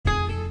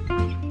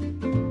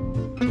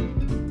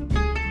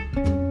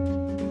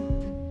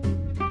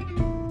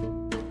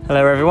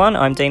Hello everyone,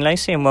 I'm Dean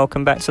Lacey and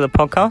welcome back to the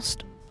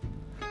podcast.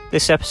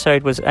 This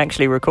episode was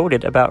actually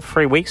recorded about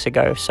 3 weeks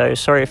ago, so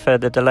sorry for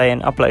the delay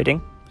in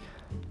uploading.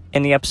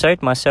 In the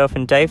episode, myself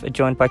and Dave are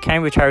joined by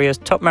Cambridge Harriers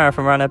top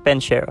marathon runner Ben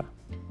Shearer.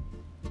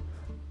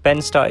 Ben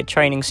started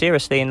training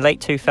seriously in late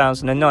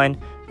 2009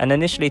 and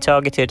initially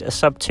targeted a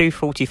sub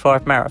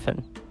 2:45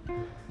 marathon.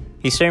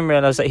 He soon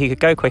realised that he could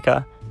go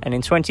quicker, and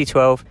in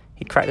 2012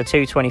 he cracked the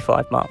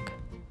 2:25 mark.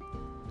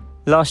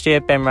 Last year,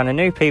 Ben ran a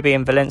new PB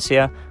in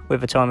Valencia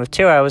with a time of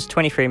 2 hours,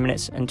 23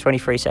 minutes and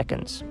 23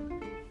 seconds.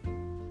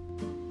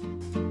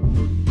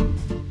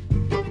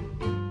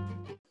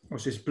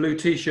 What's this, blue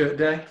t-shirt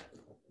day?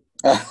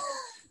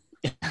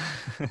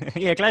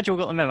 Yeah, glad you all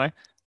got the memo.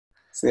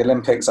 It's the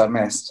Olympics I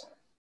missed.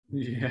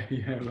 Yeah,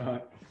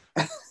 right.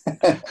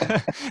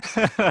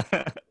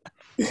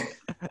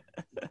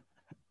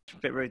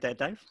 Bit rude there,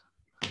 Dave.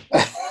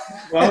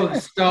 Well,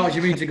 start as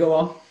you mean to go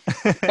on.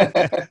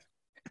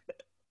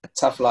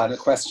 Tough line of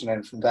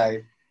questioning from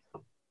Dave.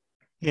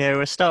 Yeah,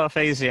 we'll start off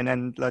easy and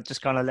then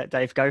just kind of let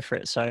Dave go for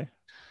it. So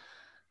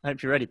I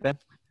hope you're ready, Ben.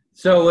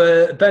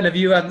 So, Ben, have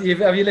you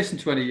listened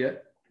to any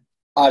yet?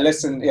 I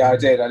listened. Yeah, I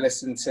did. I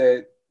listened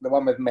to the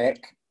one with Mick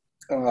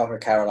and the one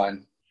with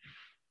Caroline.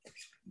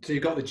 So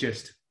you got the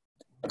gist?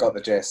 I got the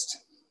gist.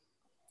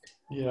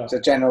 Yeah. It's a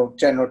general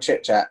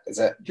chit chat, is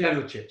it?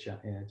 General chit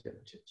chat. Yeah,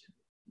 general chit chat.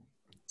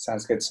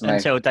 Sounds good to me.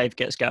 Until Dave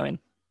gets going.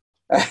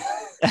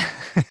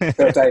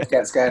 Until Dave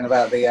gets going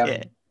about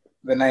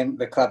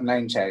the club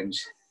name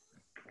change.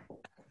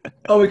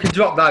 Oh, we can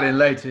drop that in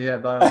later. Yeah,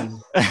 by all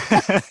means.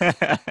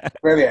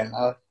 Brilliant.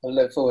 I'll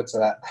look forward to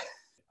that.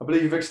 I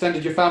believe you've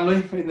extended your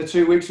family in the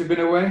 2 weeks we've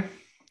been away.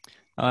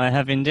 I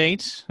have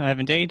indeed.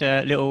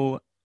 Little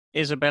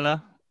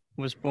Isabella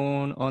was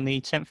born on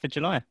the 10th of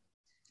July.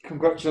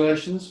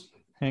 Congratulations.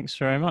 Thanks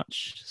very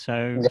much.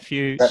 So a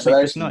few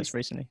sleepless nights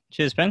recently.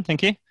 Cheers, Ben.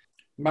 Thank you.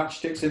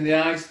 Matchsticks in the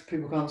eyes.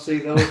 People can't see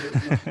those.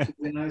 It's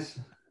really nice.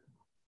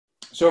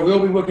 So have we all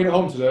been working at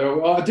home today?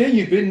 Dean,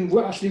 you've been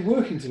actually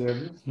working today,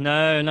 haven't you?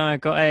 No.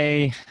 Got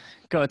a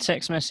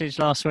text message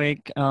last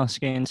week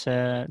asking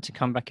to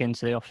come back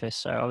into the office.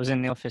 So I was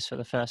in the office for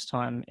the first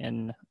time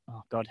in,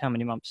 how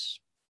many months?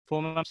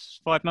 4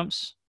 months? 5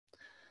 months?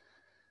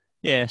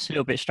 Yeah, it's a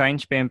little bit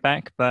strange being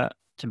back, but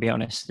to be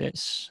honest,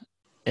 it's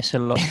a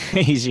lot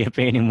easier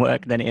being in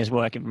work than it is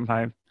working from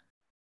home.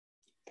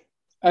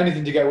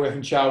 Anything to get away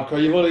from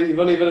childcare. You've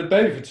only had a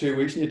baby for 2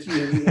 weeks and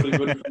you're only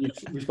running from your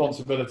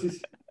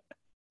responsibilities.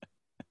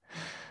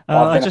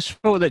 I just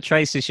thought that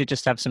Tracy should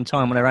just have some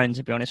time on her own,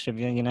 to be honest with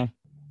you, you know.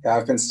 Yeah,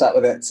 I've been stuck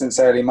with it since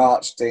early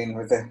March, Dean,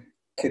 with the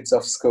kids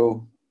off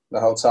school the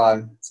whole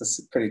time.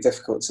 It's pretty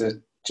difficult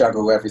to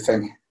juggle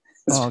everything.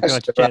 Oh,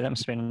 God, yeah, that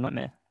must have been a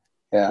nightmare.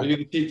 Yeah. Are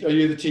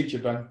you the teacher,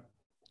 Ben?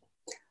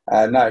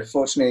 No,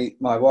 fortunately,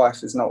 my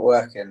wife is not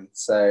working,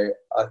 so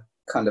I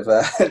kind of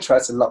try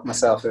to lock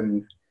myself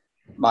in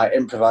my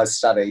improvised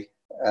study.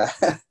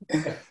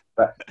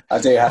 But I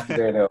do have to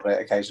do a little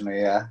bit occasionally,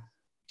 yeah.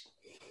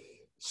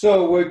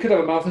 So we could have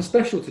a marathon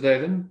special today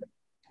then.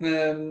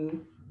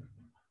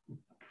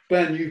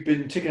 Ben, you've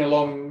been ticking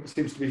along,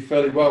 seems to be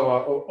fairly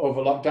well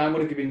over lockdown.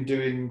 What have you been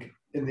doing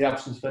in the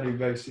absence of any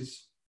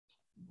races?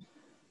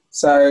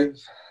 So,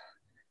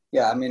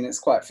 yeah, I mean, it's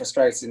quite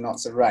frustrating not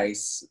to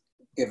race,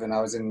 given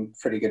I was in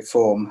pretty good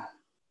form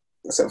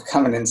sort of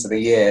coming into the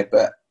year.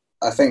 But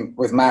I think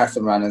with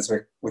marathon runners,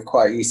 we're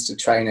quite used to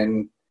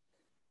training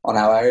on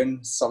our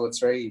own,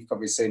 solitary. You've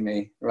probably seen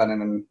me running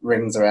in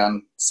rings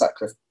around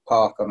Sutcliffe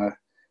Park on a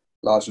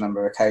large number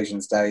of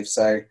occasions, Dave.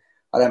 So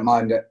I don't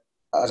mind it.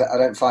 I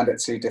don't find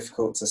it too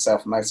difficult to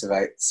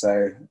self-motivate.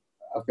 So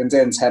I've been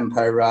doing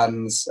tempo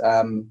runs.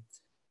 When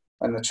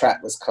the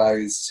track was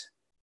closed,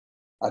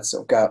 I'd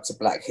sort of go up to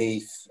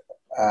Blackheath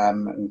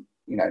and,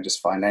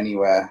 just find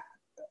anywhere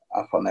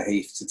up on the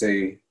heath to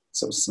do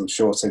sort of some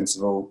short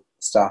interval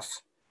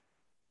stuff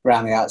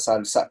around the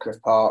outside of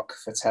Sutcliffe Park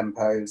for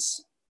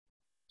tempos,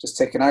 just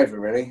ticking over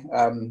really.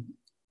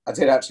 I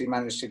did actually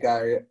manage to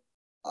go,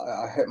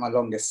 I hit my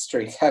longest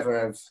streak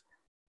ever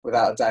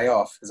without a day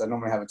off, because I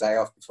normally have a day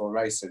off before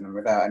racing, and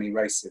without any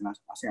racing, I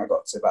think I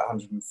got to about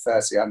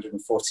 130,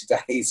 140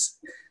 days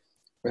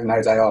with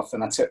no day off,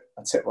 and I took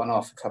one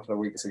off a couple of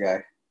weeks ago.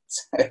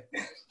 So,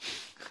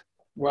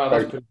 wow,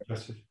 that's pretty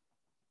impressive.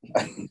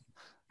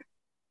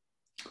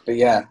 But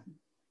yeah.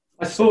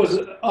 I suppose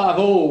out of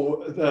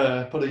all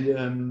probably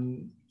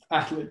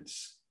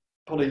athletes,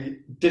 probably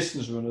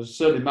distance runners,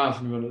 certainly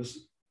marathon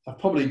runners, have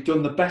probably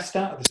done the best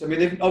out of this. I mean,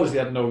 they've obviously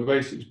had no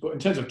races, but in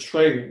terms of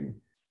training,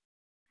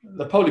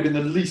 they've probably been the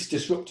least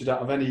disrupted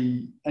out of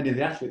any of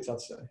the athletes, I'd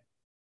say.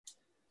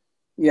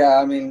 Yeah,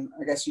 I mean,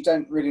 I guess you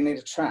don't really need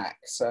a track.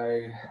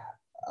 So,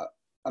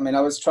 I mean,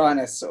 I was trying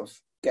to sort of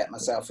get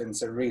myself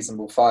into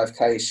reasonable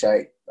 5K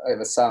shape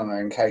over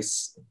summer in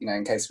case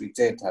we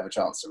did have a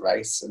chance to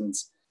race. And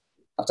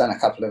I've done a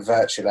couple of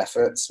virtual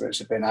efforts, which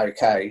have been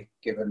okay,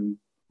 given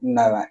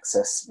no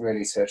access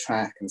really to a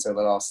track until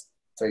the last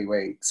 3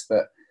 weeks.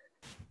 But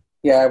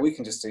yeah, we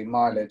can just do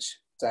mileage,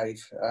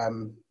 Dave.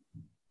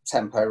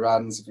 Tempo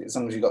runs, as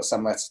long as you've got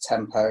somewhere to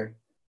tempo.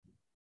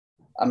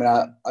 I mean,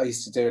 I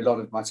used to do a lot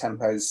of my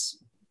tempos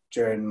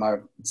during my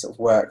sort of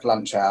work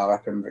lunch hour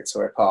up in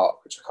Victoria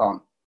Park, which I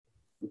can't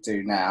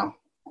do now.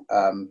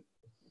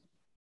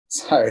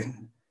 So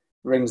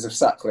Rings of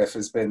Sutcliffe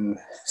has been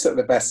sort of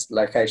the best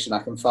location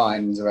I can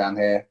find around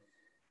here,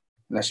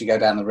 unless you go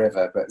down the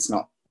river, but it's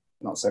not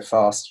so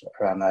fast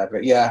around there.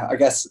 But yeah, I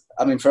guess,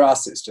 I mean, for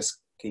us, it's just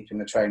keeping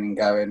the training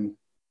going.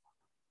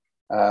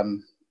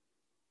 Well,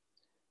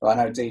 I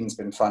know Dean's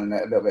been finding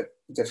it a little bit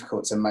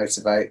difficult to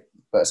motivate,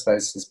 but I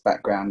suppose his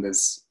background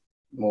is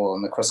more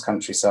on the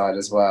cross-country side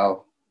as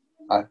well.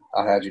 I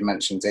heard you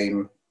mention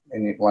Dean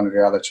in one of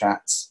your other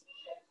chats.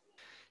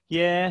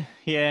 Yeah.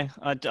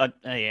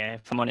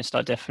 If I'm honest,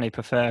 I definitely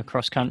prefer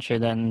cross country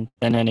than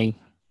any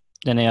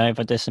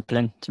other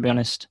discipline. To be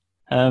honest,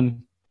 I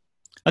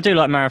do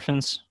like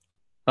marathons.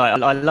 I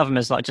love them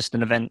as like just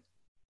an event,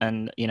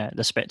 and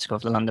the spectacle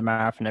of the London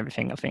Marathon and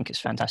everything. I think it's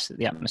fantastic.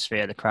 The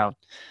atmosphere, the crowd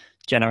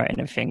generating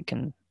everything,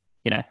 and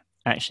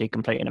actually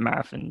completing a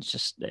marathon.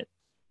 It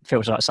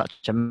feels like such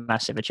a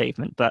massive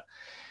achievement. But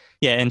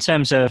yeah, in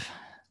terms of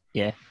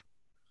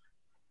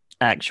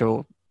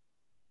actual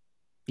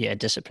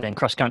discipline,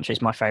 cross country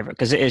is my favorite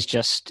because it is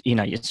just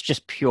it's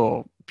just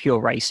pure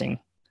racing.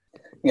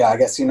 Yeah, I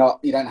guess you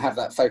don't have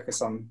that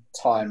focus on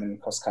time in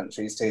cross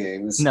countries, do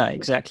you? No,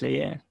 exactly.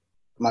 Yeah.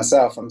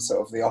 Myself, I'm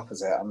sort of the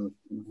opposite. I'm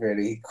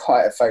really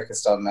quite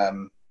focused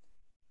on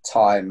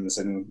times,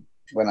 and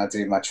when I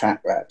do my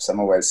track reps, I'm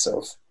always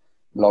sort of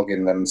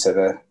logging them to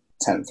the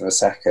 10th of a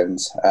second.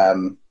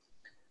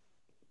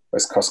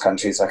 Whereas cross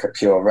country is like a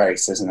pure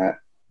race, isn't it?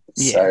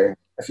 Yeah. So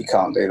if you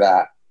can't do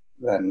that,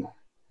 then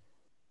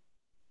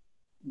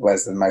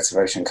where's the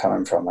motivation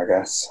coming from, I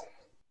guess?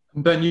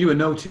 Ben, you were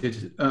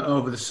noted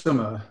over the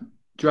summer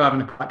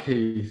driving a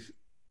Blackheath.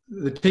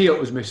 The tee-up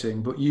was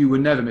missing, but you were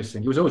never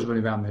missing. You was always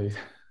running around the heath.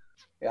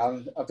 Yeah,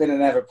 I've been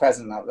an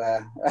ever-present up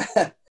there.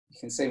 You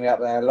can see me up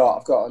there a lot.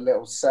 I've got a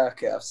little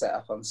circuit I've set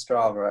up on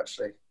Strava,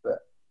 actually, but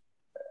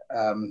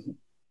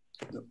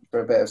for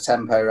a bit of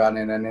tempo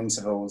running and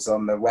intervals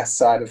on the west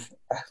side of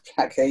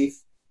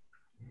Blackheath.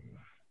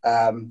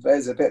 But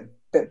it's a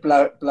bit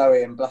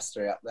blowy and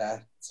blustery up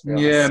there, to be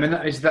honest. Yeah, I mean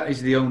that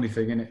is the only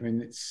thing, isn't it? I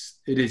mean it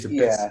is a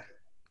bit.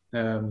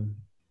 Yeah.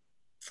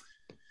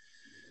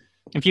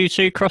 Have you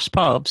two crossed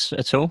paths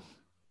at all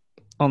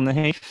on the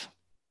heath?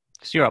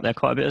 Because you're up there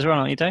quite a bit as well,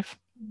 aren't you, Dave?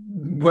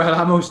 Well,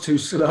 I'm always too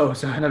slow,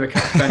 so I never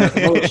catch Ben.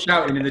 I'm always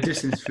shouting in the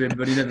distance for him,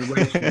 but he never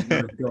waits for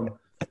me.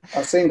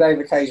 I've seen Dave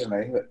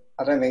occasionally, but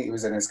I don't think he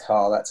was in his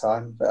car that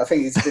time. But I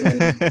think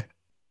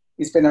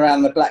he's been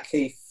around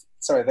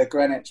the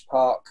Greenwich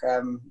Park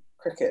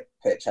cricket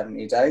pitch, haven't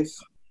you, Dave?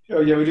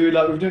 Oh yeah, we're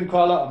doing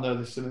quite a lot on there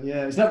this summer.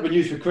 Yeah, it's not been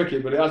used for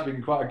cricket, but it has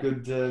been quite a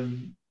good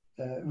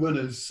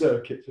runners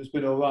circuit. So it's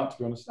been all right, to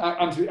be honest.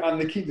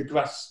 And they keep the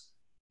grass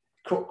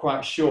cut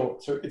quite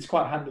short, so it's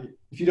quite handy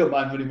if you don't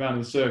mind running around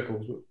in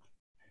circles. But...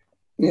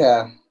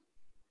 Yeah,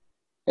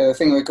 the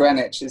thing with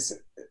Greenwich is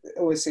it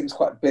always seems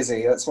quite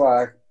busy. That's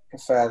why I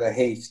prefer the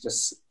heath.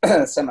 Just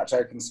so much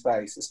open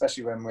space,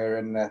 especially when we're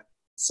in the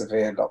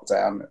severe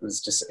lockdown. It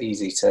was just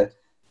easy to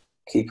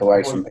keep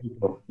away from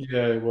people.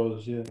 Yeah, it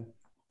was. Yeah.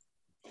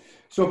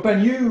 So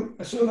Ben,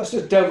 let's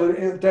just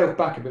delve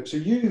back a bit. So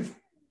you've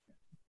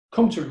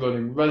come to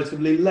running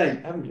relatively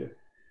late, haven't you?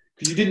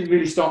 Because you didn't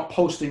really start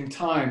posting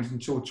times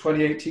until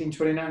 2018,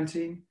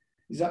 2019.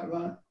 Is that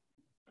right?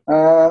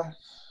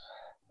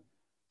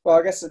 Well,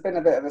 I guess it's been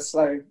a bit of a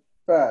slow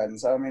burn.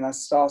 So, I mean, I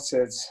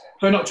started...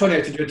 So not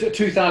 2018,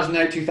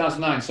 2008,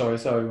 2009,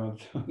 sorry.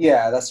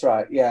 Yeah, that's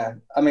right, yeah.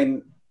 I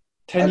mean,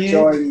 10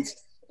 years?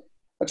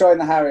 I joined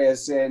the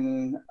Harriers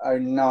in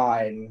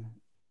 2009.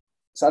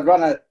 So I'd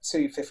run a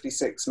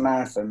 2:56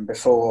 marathon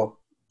before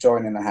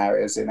joining the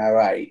Harriers in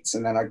 2008.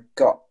 And then I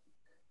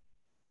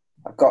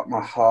got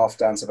my half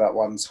down to about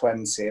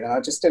 1:20, and I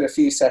just did a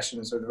few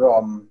sessions with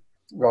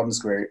Ron's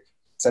group.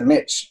 So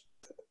Mitch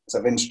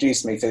sort of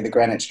introduced me through the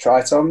Greenwich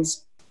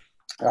Tritons.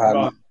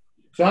 Right.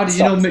 So how did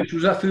you know Mitch?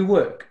 Was that through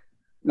work?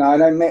 No, I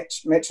know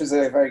Mitch. Mitch was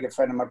a very good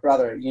friend of my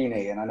brother at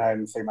uni, and I know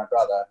him through my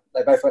brother.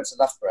 They both went to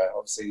Loughborough,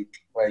 obviously,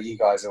 where you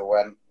guys all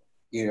went.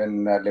 You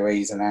and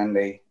Louise and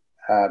Andy,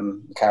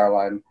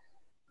 Caroline.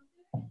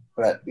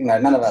 But,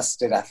 none of us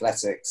did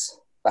athletics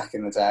back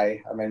in the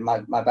day. I mean,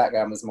 my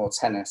background was more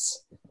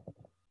tennis.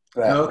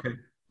 But, okay.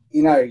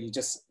 You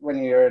just,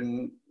 when you're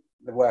in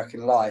the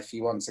working life,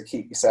 you want to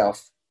keep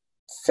yourself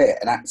fit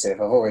and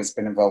active. I've always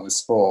been involved with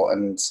sport,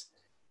 and,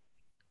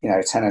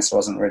 tennis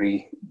wasn't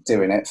really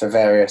doing it for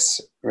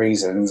various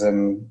reasons.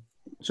 And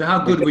so how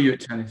good were you at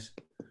tennis?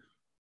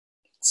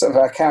 Sort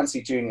of a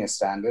county junior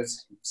standard,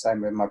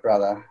 same with my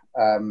brother.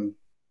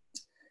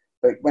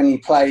 But when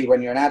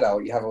you're an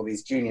adult, you have all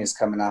these juniors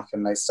coming up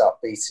and they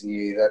start beating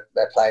you.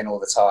 They're playing all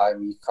the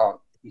time. You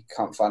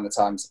can't find the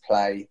time to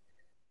play.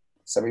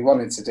 So we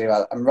wanted to do,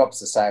 and Rob's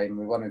the same,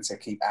 we wanted to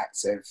keep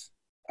active.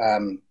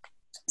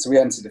 So we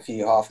entered a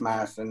few half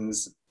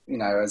marathons,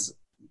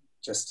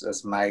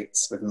 as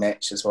mates with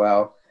Mitch as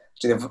well.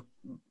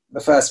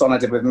 The first one I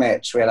did with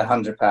Mitch, we had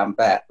 £100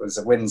 bet, was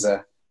a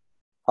Windsor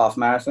half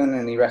marathon,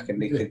 and he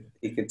reckoned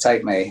he could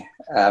take me.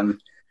 And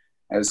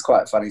It was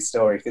quite a funny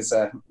story because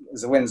it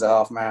was a Windsor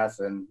half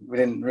marathon. We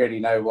didn't really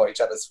know what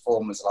each other's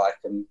form was like,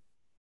 and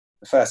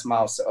the first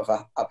mile sort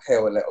of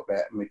uphill a little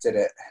bit, and we did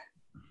it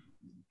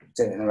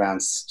in around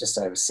just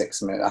over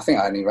 6 minutes. I think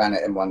I only ran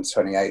it in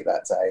 1:28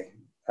 that day.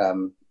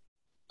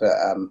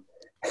 But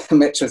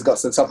Mitch got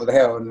to the top of the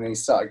hill and he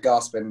started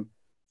gasping,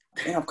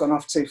 I think I've gone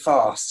off too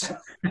fast.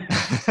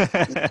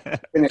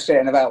 Finished it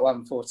in about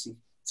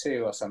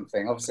 1:42 or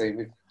something. Obviously,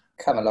 we've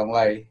come a long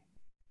way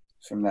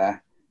from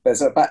there. But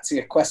so back to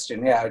your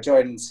question, I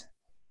joined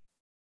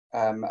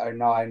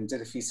 09,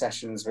 did a few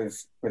sessions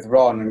with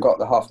Ron and got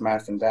the half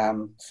marathon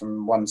down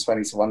from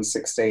 1:20 to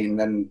 1:16,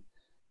 then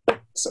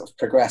sort of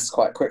progressed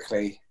quite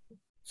quickly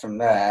from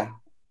there.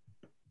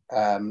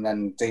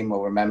 Then Dean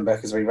will remember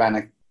because we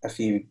ran a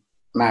few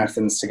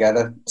marathons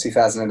together.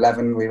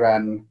 2011 we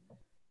ran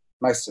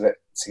most of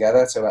it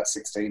together to about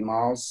 16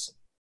 miles,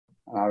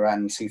 and I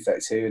ran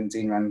 2:32 and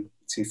Dean ran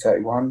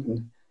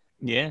 2:31.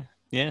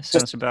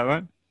 Sounds about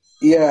right.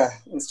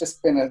 It's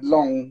just been a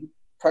long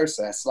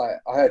process.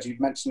 Like I heard you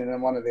mentioning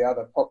in one of the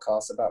other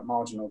podcasts about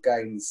marginal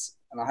gains,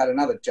 and I had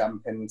another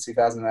jump in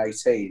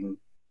 2018.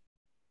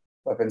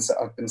 I've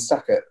been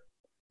stuck at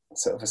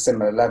sort of a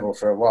similar level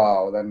for a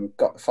while, then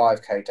got the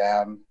 5K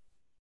down,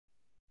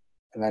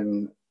 and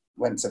then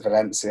went to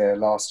Valencia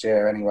last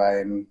year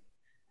anyway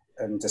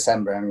in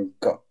December and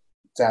got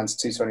down to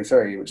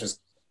 2:23, which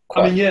was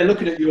quite... I mean,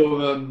 looking at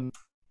your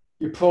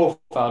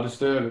profile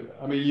just earlier,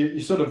 I mean, you're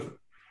sort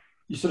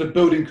of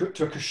building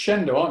to a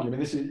crescendo, aren't you? I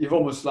mean, you've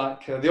almost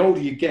like the older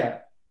you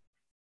get,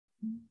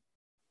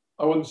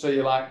 I wouldn't say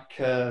you're like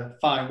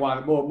fine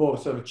wine, more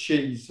sort of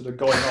cheese sort of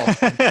going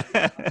off.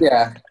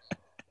 Yeah.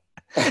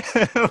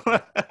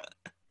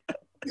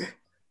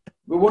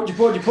 But what do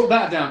you put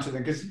that down to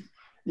then? Because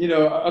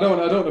I don't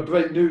want to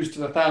break news to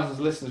the thousands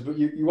of listeners, but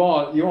you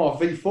are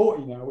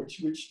V40 now,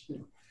 which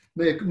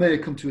may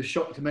come to a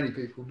shock to many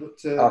people. But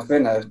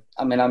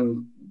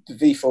I'm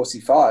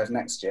V45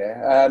 next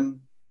year.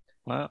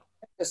 Wow.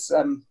 Just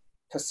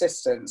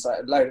persistence, like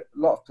a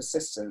lot of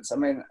persistence. I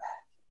mean,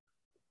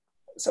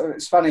 so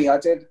it's funny. I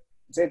did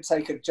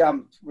take a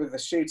jump with the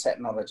shoe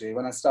technology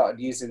when I started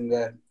using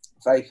the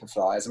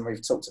Vaporflies, and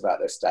we've talked about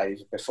this, Dave,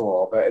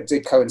 before. But it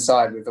did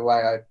coincide with the way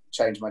I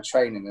changed my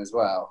training as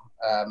well.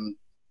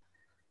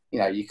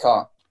 You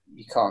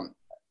can't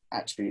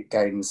attribute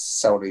gains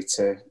solely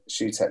to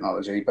shoe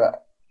technology.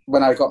 But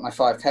when I got my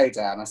 5K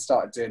down, I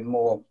started doing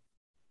more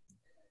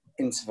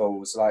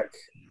intervals, like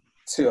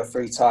 2 or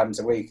 3 times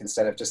a week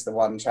instead of just the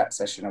one track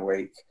session a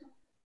week.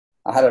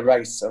 I had a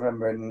race, I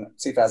remember in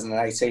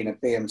 2018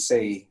 at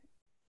BMC,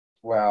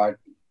 where I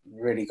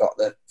really got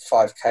the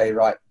 5K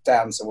right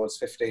down towards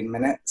 15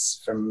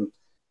 minutes from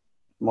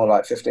more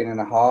like 15 and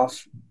a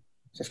half,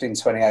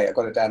 15:28. I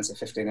got it down to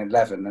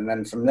 15:11. And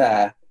then from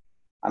there,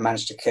 I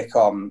managed to kick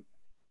on.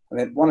 And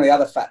then one of the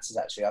other factors,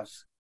 actually, I've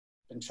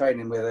been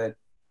training with a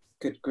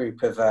good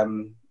group of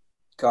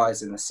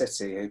guys in the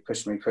city who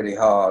pushed me pretty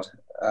hard,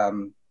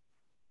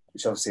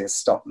 which obviously has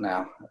stopped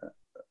now,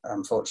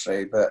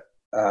 unfortunately. But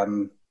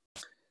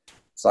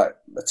it's like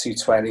a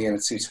 2:20 and a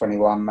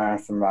 2:21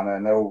 marathon runner,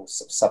 and they're all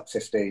sub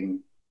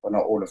 15. Well,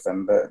 not all of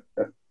them, but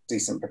a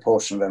decent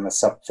proportion of them are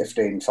sub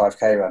 15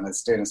 5K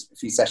runners. Doing a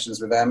few sessions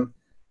with them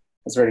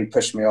has really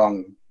pushed me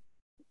on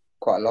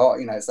quite a lot.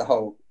 It's the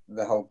whole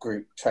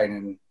group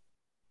training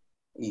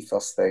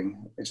ethos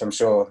thing, which I'm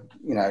sure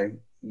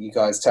you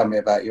guys tell me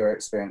about your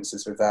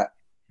experiences with that,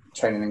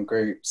 training in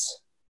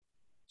groups.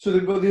 So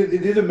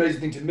the other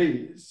amazing thing to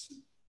me is,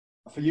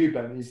 for you,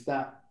 Ben, is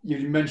that you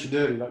mentioned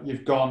earlier, like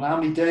you've gone how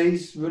many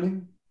days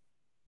running?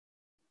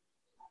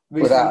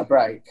 Recently? Without a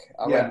break.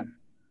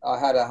 I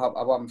had a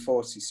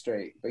 140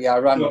 streak, but I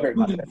ran pretty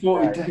much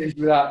 140 days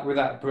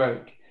without a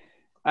break,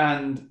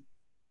 and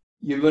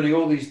you're running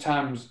all these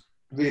times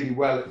really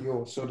well at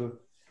your sort of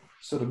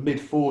mid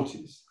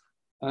 40s.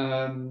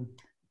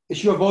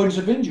 It's your avoidance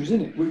of injuries,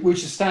 isn't it?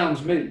 Which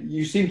astounds me.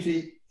 You seem to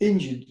be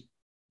injured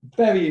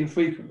very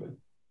infrequently.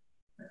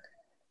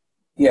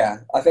 Yeah,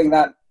 I think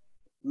that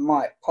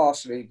might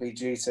partially be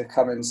due to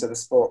coming to the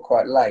sport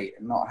quite late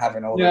and not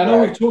having all. Yeah, I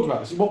know we've talked about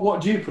this. What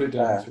do you put it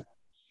down to?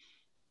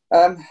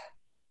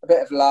 A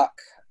bit of luck.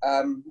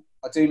 I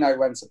do know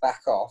when to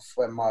back off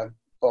when my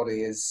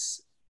body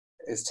is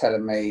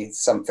telling me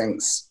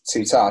something's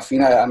too tough.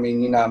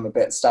 I'm a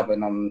bit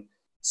stubborn on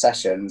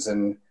sessions,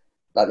 and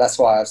that's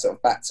why I've sort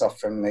of backed off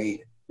from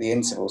the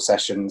interval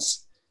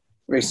sessions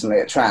recently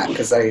at track,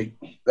 because they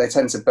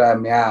tend to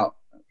burn me out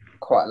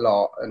quite a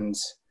lot, and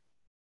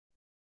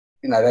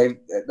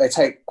they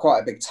take quite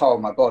a big toll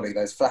on my body,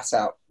 those flat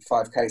out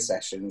 5K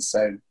sessions.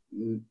 So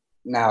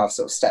now I've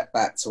sort of stepped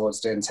back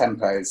towards doing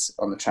tempos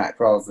on the track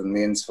rather than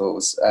the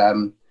intervals.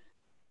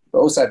 But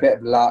also a bit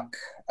of luck,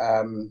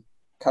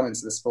 coming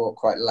to the sport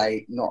quite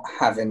late, not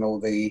having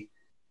all the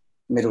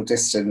middle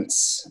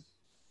distance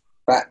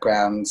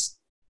background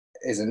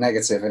is a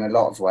negative in a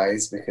lot of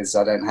ways, because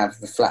I don't have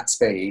the flat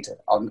speed.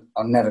 I'll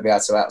never be able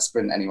to out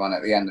sprint anyone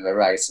at the end of a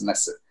race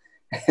unless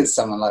it's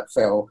someone like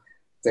Phil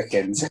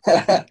Dickens.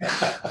 But,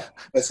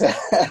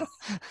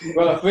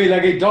 Well, a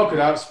three-legged dog could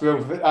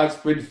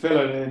outsprint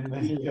Phil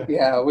in.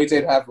 yeah, we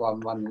did have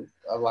one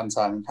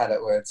time in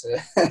Paddock Woods.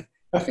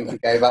 I think he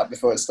gave up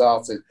before it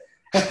started.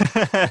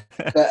 But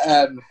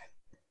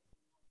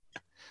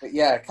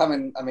yeah,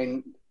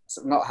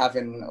 not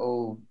having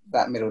all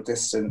that middle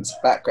distance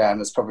background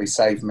has probably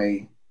saved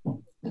me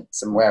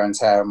some wear and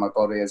tear on my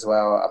body as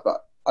well.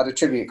 But I'd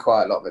attribute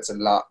quite a lot of it to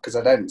luck, because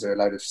I don't do a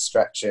load of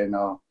stretching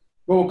or.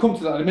 Well, we'll come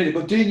to that in a minute.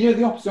 But Dean, you're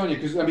the opposite, aren't you?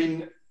 Because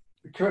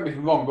correct me if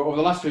I'm wrong, but over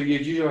the last few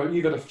years,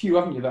 you've had a few,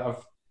 haven't you, that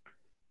have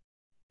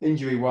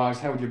injury-wise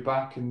held you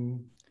back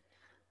and.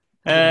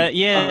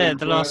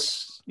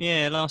 Last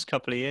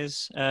couple of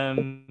years.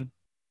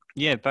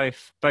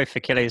 Both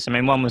Achilles.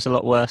 One was a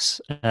lot worse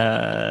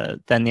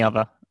than the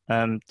other.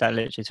 That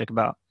literally took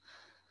about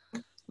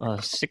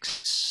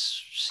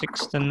 6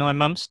 to 9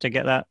 months to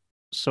get that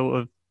sort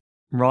of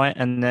right,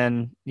 and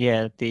then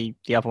the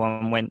other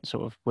one went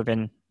sort of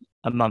within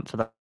a month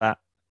of that.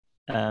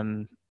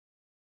 And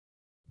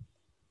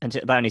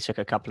that only took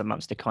a couple of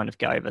months to kind of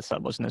get over, so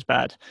that wasn't as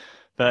bad.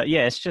 But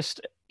it's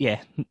just I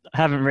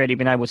haven't really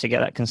been able to get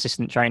that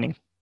consistent training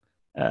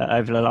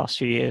over the last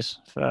few years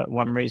for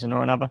one reason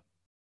or another.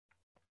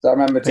 So I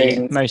remember,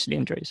 Dean, mostly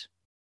injuries.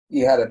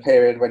 You had a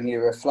period when you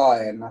were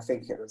flying. I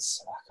think I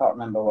can't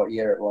remember what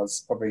year it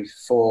was. Probably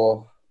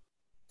 4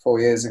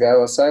 years ago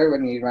or so,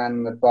 when you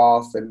ran the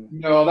Bath and.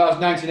 No, that was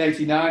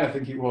 1989. I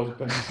think it was.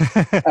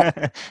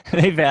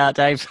 Leave it out,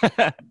 Dave.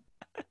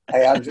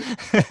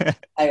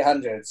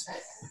 800s.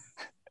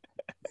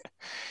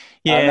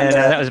 Yeah,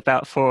 that was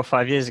about 4 or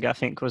 5 years ago, I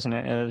think, wasn't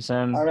it? It was.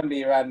 I remember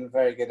you ran a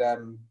very good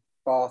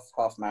Bath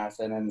half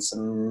marathon and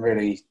some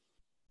really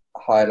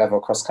high level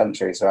cross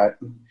countries, right?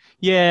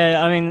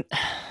 Yeah, I think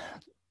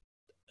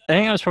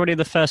that was probably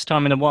the first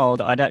time in a while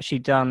that I'd actually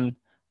done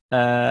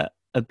a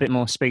bit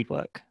more speed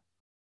work.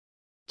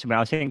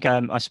 I think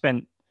I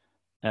spent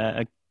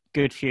a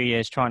good few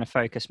years trying to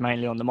focus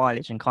mainly on the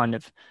mileage and kind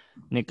of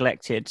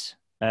neglected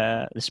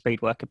the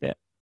speed work a bit.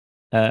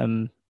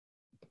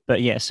 But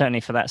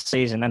certainly for that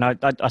season. And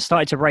I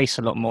started to race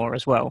a lot more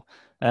as well.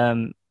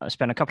 I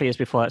spent a couple of years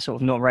before that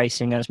sort of not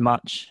racing as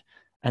much.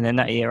 And then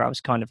that year I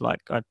was kind of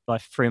like, I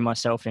threw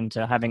myself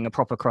into having a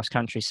proper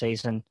cross-country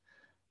season,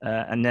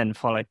 and then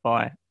followed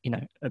by,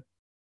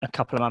 a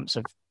couple of months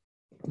of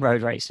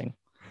road racing.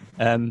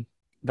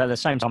 But at the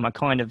same time,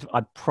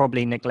 I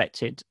probably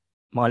neglected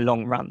my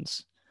long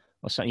runs,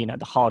 or so,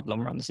 the hard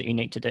long runs that you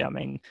need to do.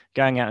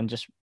 Going out and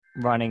just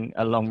running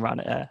a long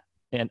run at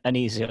an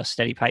easier,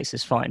 steady pace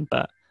is fine,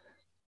 but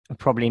I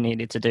probably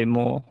needed to do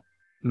more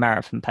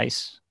marathon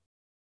pace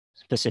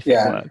specific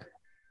work.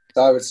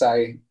 So I would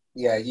say,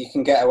 you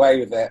can get away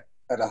with it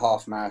at a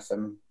half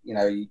marathon. You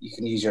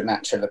can use your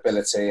natural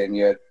ability and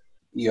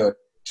your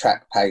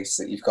track pace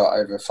that you've got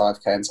over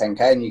 5K and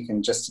 10K, and you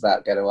can just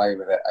about get away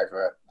with it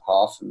over a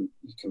half, and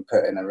you can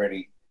put in a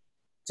really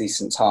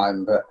decent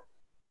time. But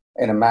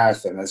in a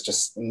marathon, there's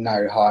just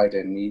no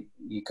hiding.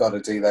 You got to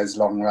do those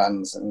long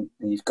runs, and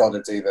you've got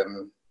to do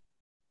them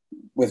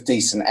with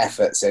decent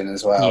efforts in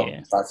as well.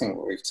 Yeah. I think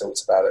we've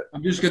talked about it.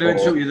 I'm just going to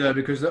interrupt you there,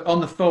 because on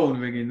the phone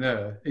ringing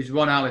there is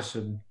Ron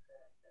Allison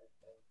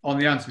on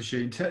the answer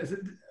machine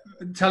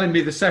telling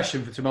me the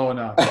session for tomorrow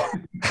night.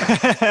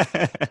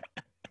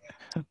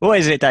 What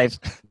is it, Dave?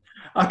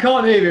 I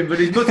can't hear him, but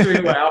he's muttering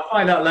away. I'll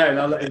find out later and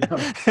I'll let you know.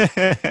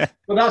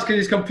 Well, that's because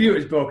his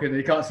computer's broken and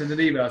he can't send an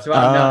email. So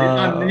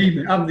I'm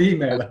the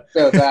emailer.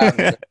 Still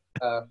down.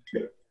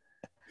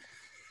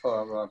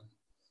 Ron.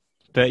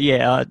 But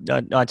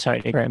I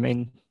totally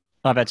agree.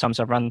 I've had times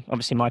I've run,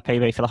 obviously my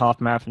PB for the half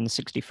marathon,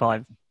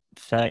 65,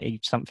 30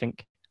 something,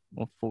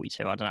 or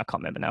 42. I don't know. I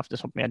can't remember now off the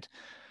top of my head.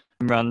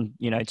 Run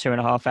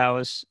 2.5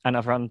 hours, and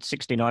I've run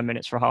 69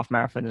 minutes for a half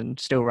marathon and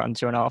still run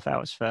 2.5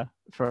 hours for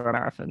a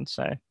marathon.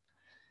 So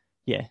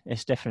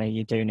it's definitely,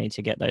 you do need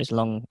to get those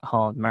long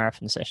hard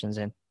marathon sessions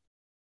in.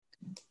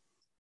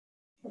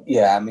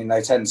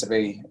 They tend to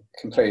be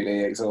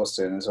completely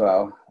exhausting as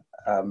well.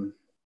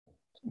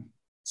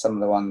 Some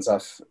of the ones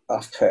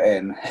I've put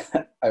in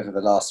over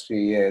the last few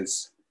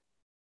years,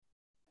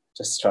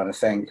 just trying to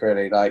think,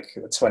 really, like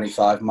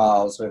 25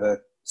 miles with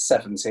a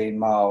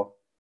 17-mile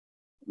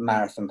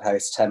marathon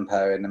pace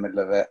tempo in the middle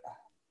of it.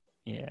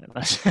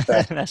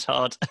 That's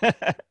hard.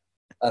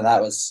 And that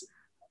was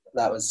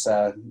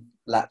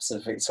laps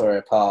of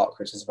Victoria Park,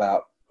 which is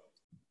about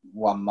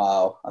 1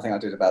 mile. I think I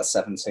did about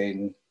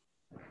 17.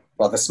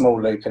 Well, the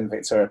small loop in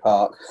Victoria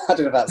Park, I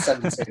did about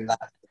 17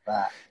 laps of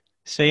that.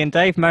 See, and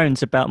Dave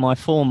moans about my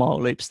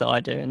 4-mile loops that I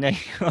do, and then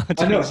I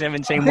do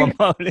 17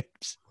 1-mile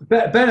loops.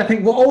 Ben, I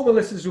think what all the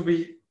listeners will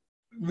be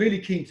really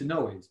keen to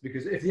know is,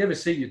 because if they ever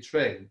see you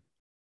train,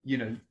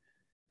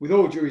 with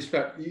all due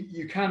respect,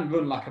 you can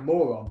run like a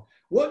moron.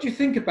 What do you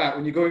think about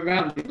when you're going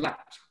around the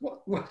laps?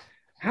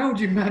 How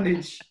do you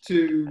manage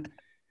to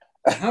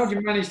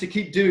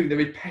keep doing the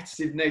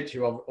repetitive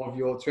nature of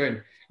your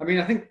training? I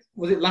think,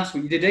 was it last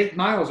week you did 8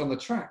 miles on the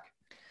track?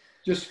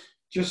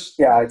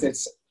 Yeah, I did.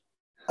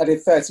 I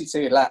did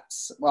 32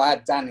 laps. Well, I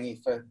had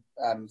Danny for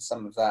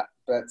some of that,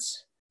 but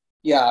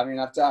Yeah, I mean,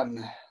 I've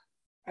done.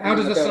 I How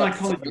mean, does the the build up to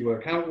psychology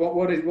work?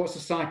 What's the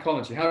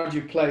psychology? How do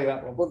you play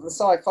that one? well, the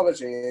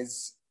psychology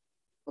is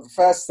well, the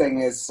first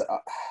thing is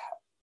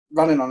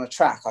running on a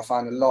track. I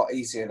find a lot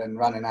easier than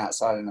running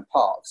outside in a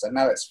park. So I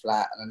know it's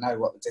flat and I know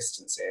what the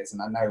distance is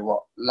and I know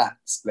what lap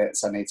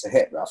splits I need to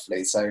hit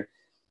roughly. So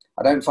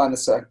I don't find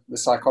the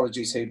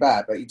psychology too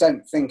bad. But you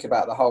don't think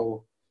about the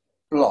whole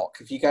block.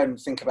 If you go and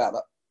think about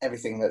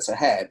everything that's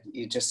ahead,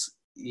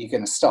 you're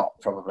going to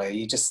stop probably.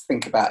 You just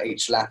think about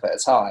each lap at a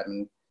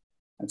time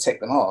and tick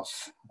them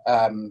off.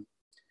 It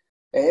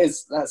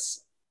is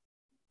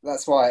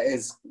that's why it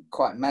is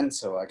quite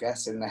mental, I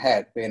guess, in the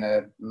head. Being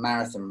a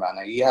marathon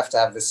runner, you have to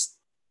have this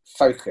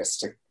focus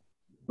to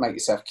make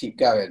yourself keep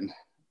going.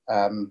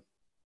 I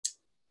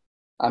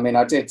mean,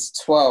 I did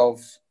 12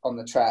 on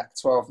the track,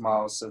 12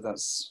 miles, so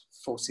that's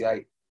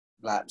 48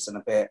 laps and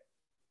a bit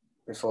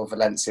before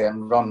Valencia,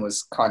 and Ron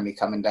was kindly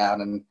coming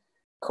down and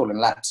calling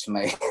laps for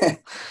me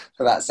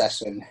for that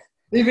session.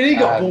 Even he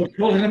got bored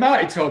calling them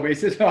out, he told me. He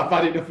said, I've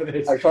had enough of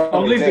this.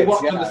 I'll leave the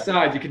watch on the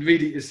side, you can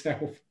read it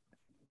yourself.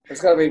 There's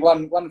got to be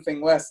one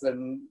thing worse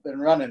than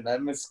running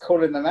them, is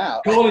calling them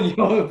out. Calling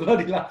your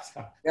bloody laps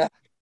out. Yeah.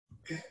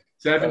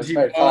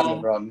 71, kind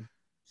of Ron.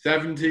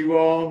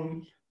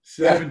 71,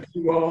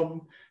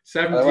 71,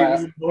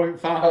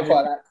 71.5. Not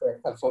quite that quick,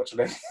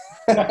 unfortunately.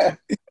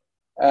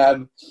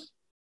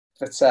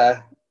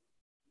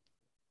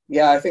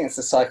 Yeah, I think it's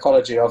the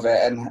psychology of it.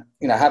 And,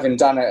 having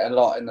done it a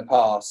lot in the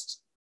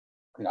past,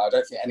 I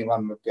don't think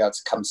anyone would be able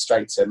to come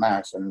straight to a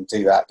marathon and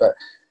do that. But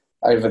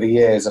over the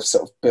years, I've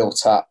sort of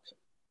built up,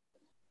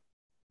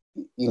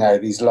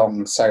 these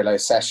long solo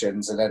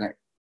sessions, and then it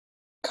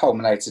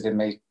culminated in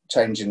me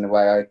changing the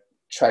way I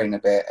train a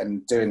bit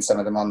and doing some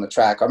of them on the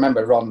track. I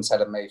remember Ron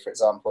telling me, for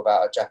example,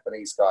 about a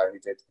Japanese guy who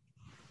did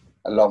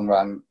a long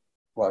run.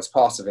 Well, as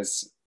part of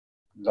his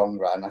long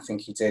run, I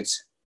think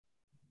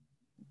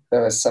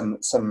there was some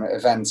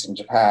event in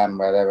Japan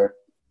where there were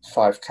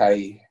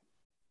 5K,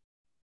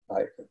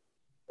 like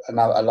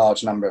a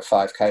large number of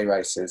 5K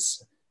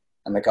races,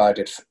 and the guy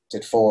did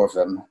 4 of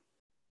them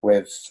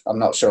with, I'm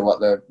not sure what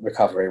the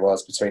recovery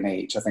was between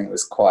each. I think it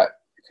was quite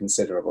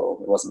considerable.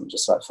 It wasn't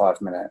just like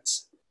 5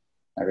 minutes.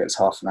 Maybe it was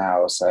half an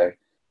hour or so.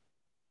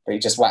 But he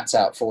just whacked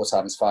out 4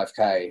 times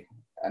 5K,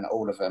 and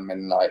all of them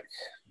in like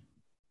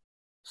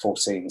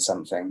 14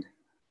 something.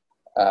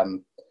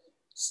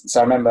 So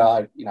I remember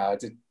I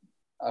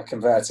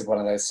converted one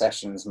of those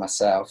sessions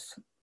myself,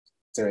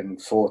 doing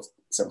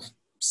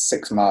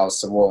 6 miles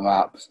to warm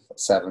up,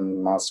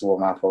 7 miles to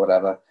warm up or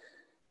whatever,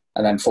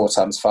 and then 4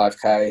 times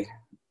 5K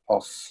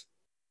off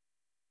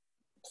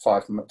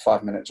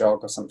 5-minute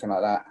jog or something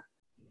like that.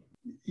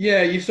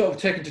 Yeah, you've sort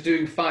of taken to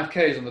doing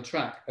 5Ks on the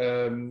track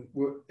in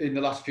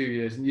the last few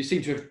years, and you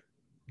seem to have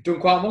done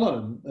quite well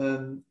on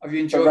them. Have you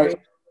enjoyed it?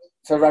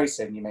 For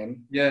racing, you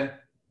mean? Yeah.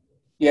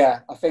 Yeah,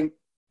 I think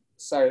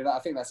so. I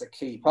think that's a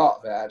key part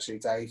of it, actually,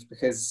 Dave,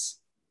 because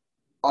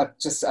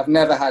I've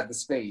never had the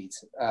speed.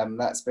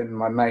 That's been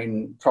my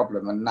main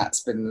problem, and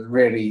that's been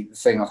really the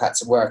thing I've had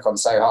to work on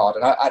so hard.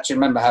 And I actually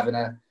remember having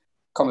a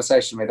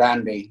conversation with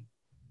Andy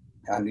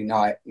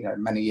Knight,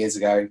 many years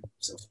ago,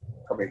 sort of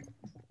probably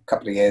a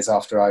couple of years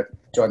after I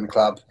joined the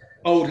club.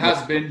 Old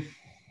has been,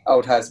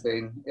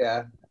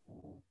 yeah.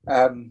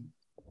 But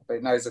he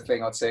knows a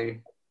thing or two,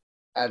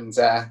 and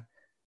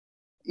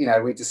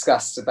we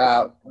discussed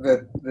about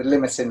the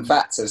limiting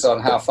factors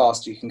on how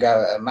fast you can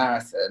go at a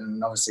marathon.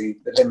 And obviously,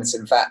 the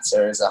limiting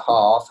factor is a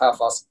half. How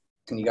fast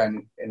can you go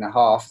in a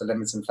half? The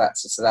limiting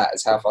factor to that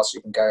is how fast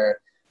you can go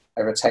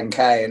over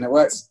 10K, and it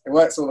works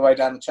all the way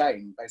down the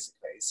chain,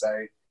 basically.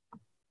 So,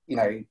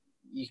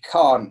 you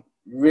can't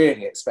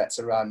really expect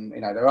to run.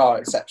 There are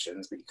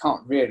exceptions, but you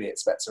can't really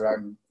expect to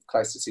run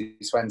close to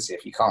 220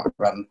 if you can't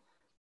run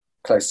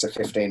close to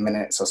 15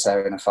 minutes or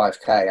so in a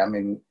 5K. I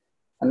mean,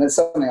 and there's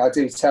something I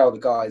do tell the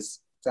guys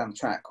down the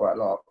track quite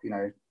a lot. We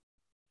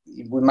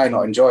may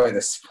not enjoy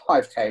this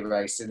 5K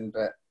racing,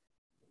 but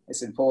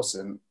it's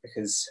important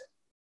because,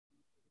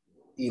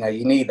 you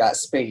need that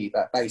speed,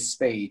 that base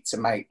speed, to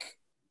make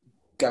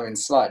going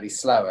slightly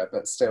slower,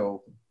 but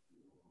still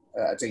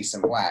a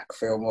decent whack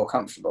feel more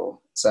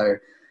comfortable. So,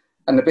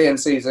 and the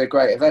BMC is a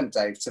great event,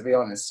 Dave, to be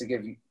honest, to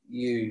give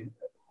you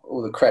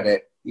all the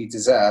credit you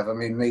deserve. I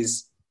mean,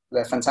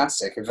 they're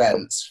fantastic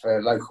events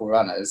for local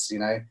runners,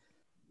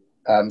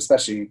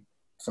 especially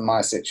for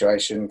my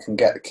situation, can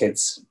get the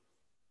kids,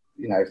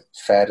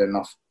 fed and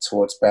off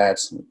towards bed,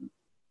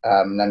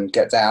 and then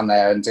get down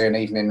there and do an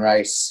evening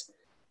race.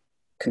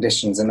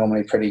 Conditions are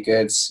normally pretty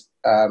good.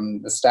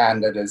 The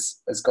standard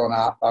has gone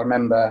up. I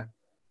remember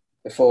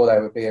before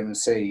there were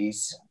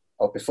BMCs,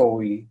 or before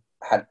we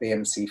had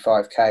BMC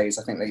 5Ks,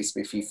 I think there used to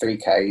be a few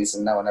 3Ks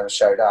and no one ever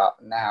showed up.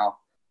 Now,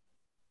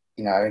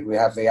 we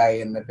have the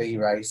A and the B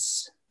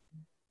race,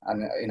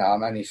 and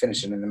I'm only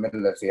finishing in the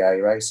middle of the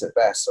A race at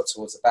best, or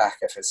towards the back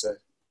if it's a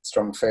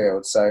strong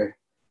field. So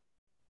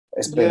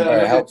it's been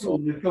very helpful.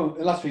 In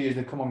the last few years,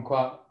 they've come on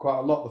quite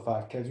a lot, the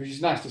 5Ks, which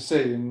is nice to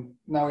see. And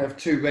now we have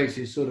 2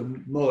 races sort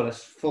of more or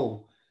less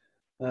full.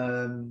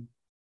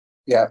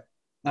 Yeah.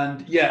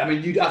 And yeah, I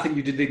mean, I think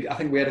you did. I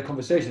think we had a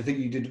conversation. I think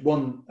you did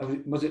one.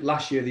 Was it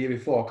last year, the year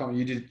before? I can't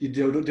remember. You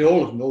did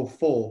all of them, all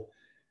four.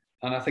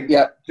 And I think,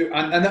 Yeah,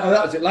 and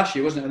that was it last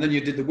year, wasn't it? And then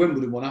you did the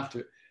Wimbledon one after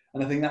it.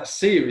 And I think that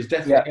series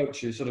definitely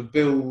helps you sort of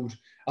build.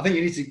 I think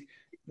you need to.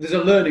 There's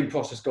a learning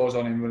process goes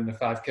on in running a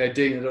 5K.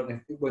 Dean, I don't know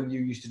when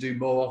you used to do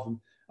more of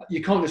them.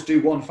 You can't just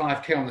do one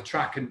 5K on the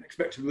track and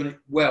expect to run it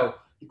well.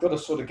 You've got to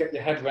sort of get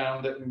your head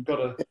around it and got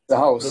to the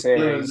whole sort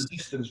of learn series. the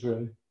distance,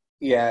 really.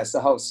 Yeah, it's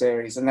the whole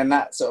series. And then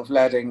that sort of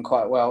led in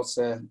quite well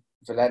to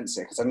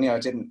Valencia because I knew I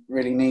didn't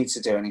really need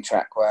to do any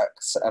track work.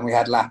 And we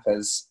had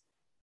lappers.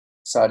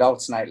 So I'd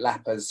alternate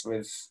lappers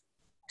with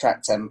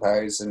track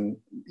tempos and,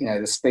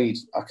 the speed,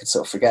 I could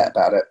sort of forget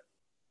about it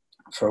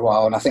for a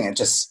while. And I think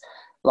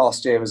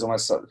last year was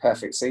almost like the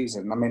perfect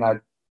season. I mean, I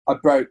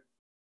broke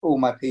all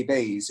my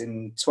PBs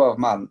in 12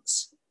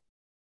 months.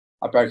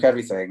 I broke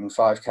everything,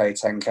 5K,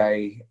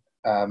 10K,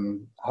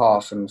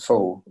 half and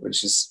full,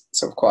 which is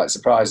sort of quite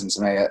surprising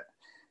to me at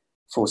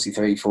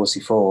 43,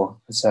 44.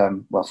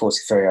 But,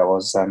 43 I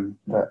was then.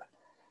 But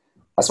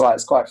that's why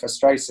it's quite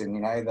frustrating,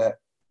 that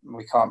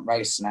we can't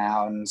race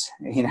now. And,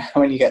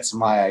 when you get to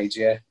my age,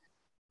 you're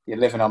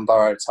living on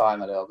borrowed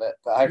time a little bit.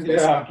 But hopefully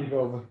I'll keep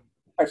over.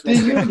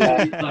 You haven't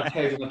done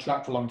 5Ks on the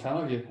track for a long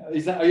time, have you?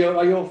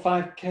 Are your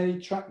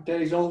 5K track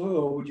days over,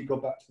 or would you go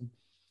back to them?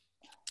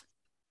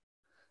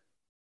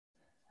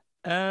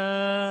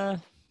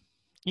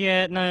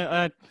 Yeah,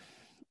 no,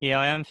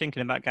 I am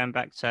thinking about going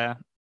back to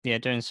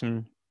doing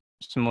some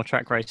more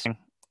track racing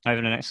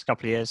over the next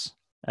couple of years.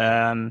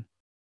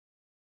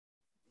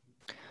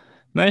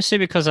 Mostly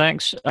because I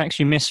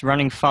actually miss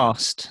running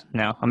fast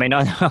now. I mean,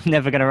 I'm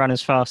never going to run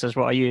as fast as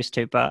what I used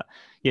to, but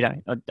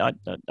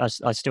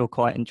I still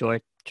quite enjoy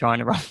trying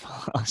to run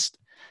fast.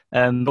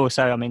 But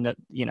also, I mean, the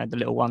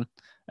little one,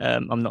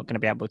 I'm not going to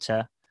be able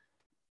to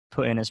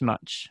put in as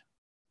much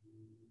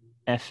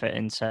effort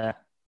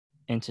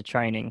into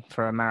training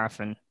for a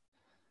marathon,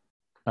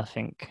 I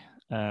think,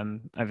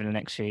 over the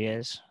next few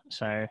years.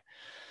 So,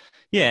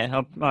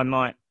 yeah, I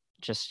might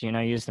just,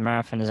 use the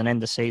marathon as an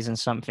end of season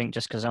something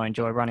just because I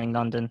enjoy running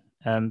London.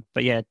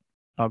 But yeah,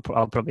 I'll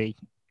probably,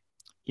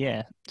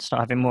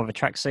 start having more of a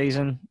track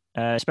season,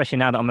 especially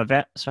now that I'm a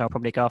vet. So I'll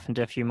probably go off and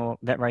do a few more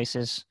vet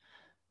races,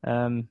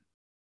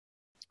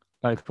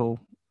 local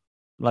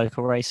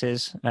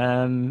races.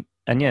 And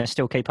yeah,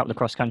 still keep up the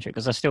cross country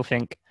because I still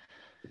think,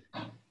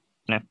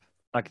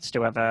 I could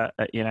still have a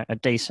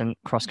decent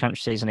cross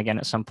country season again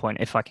at some point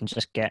if I can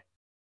just get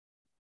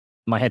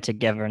my head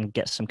together and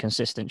get some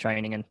consistent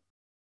training in.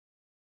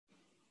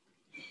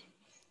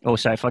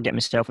 Also, if I get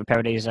myself a pair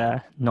of these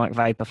Nike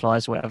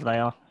Vaporflies, whatever they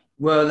are.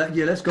 Well,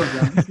 yeah, let's go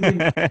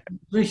down.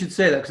 We should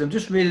say that because I'm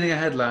just reading a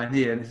headline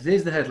here, and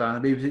here's the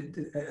headline.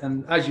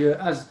 And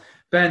as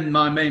Ben,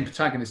 my main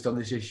protagonist on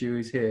this issue,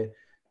 is here.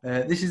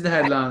 This is the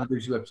headline on the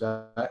BBC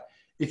website.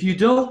 If you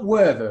don't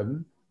wear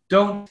them,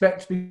 don't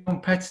expect to be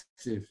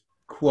competitive.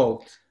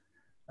 Quote.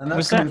 And that's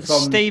was that from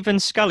Stephen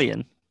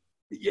Scullion?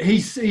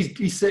 He's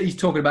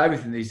talking about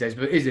everything these days,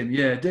 but it is him.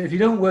 Yeah. If you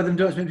don't wear them,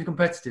 don't expect to be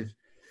competitive.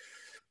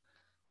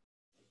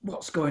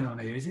 What's going on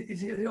here? Is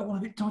it all a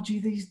bit dodgy,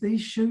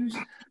 these shoes?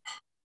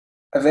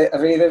 Have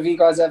either of you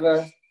guys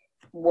ever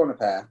worn a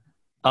pair?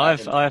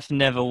 I've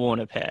never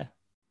worn a pair,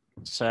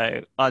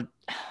 so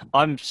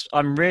I'm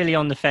really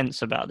on the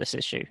fence about this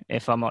issue,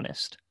 if I'm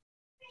honest.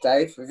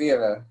 Dave, have you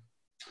ever?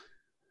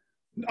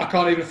 I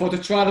can't even afford to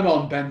try them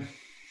on, Ben.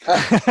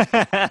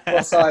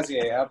 What size are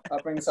you?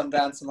 I'll bring some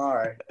down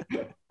tomorrow.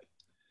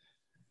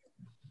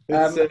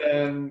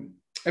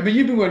 I mean,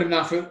 you've been wearing them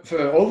now for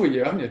over a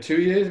year, haven't you?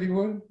 2 years have you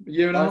worn them? A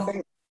year and a half?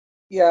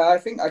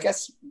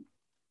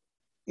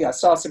 I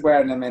started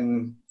wearing them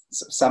in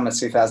summer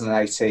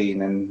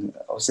 2018, and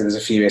obviously there's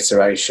a few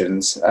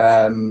iterations.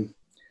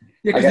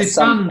 Because they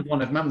banned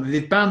one of them, haven't they?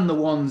 They banned the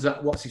ones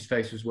that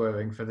What's-His-Face was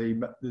wearing for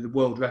the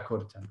world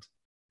record attempt.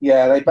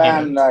 Yeah, they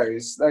banned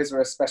those. Those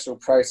were a special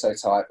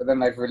prototype, but then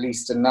they've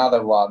released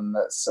another one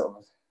that's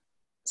so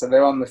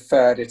they're on the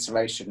third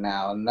iteration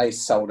now, and they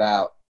sold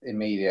out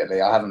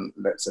immediately. I haven't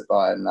looked at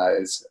buying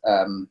those.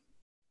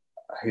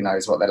 Who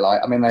knows what they're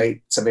like? I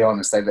mean, to be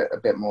honest, they look a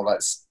bit more like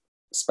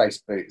space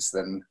boots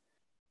than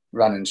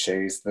running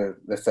shoes. The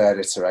third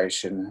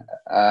iteration.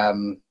 I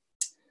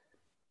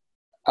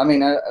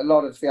mean, a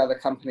lot of the other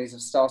companies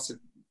have started.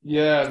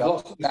 Yeah,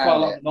 there's quite a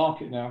lot of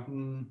market now.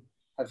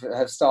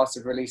 Have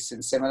started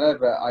releasing similar,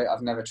 but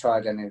I've never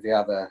tried any of the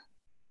other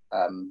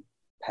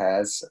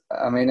pairs.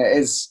 I mean, it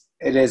is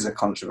a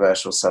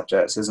controversial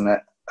subject, isn't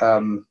it?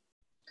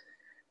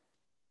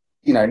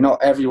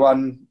 Not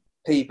everyone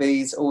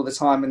PBs all the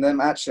time in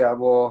them. Actually, I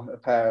wore a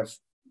pair of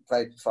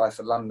Vaporfly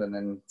for London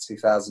in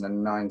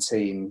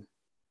 2019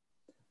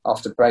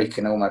 after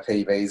breaking all my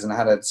PBs, and I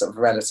had a sort of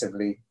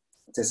relatively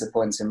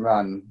disappointing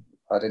run.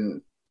 I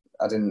didn't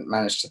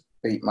manage to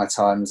beat my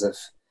times of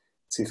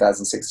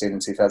 2016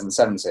 and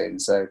 2017.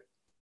 So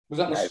was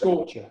that the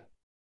Scorcher?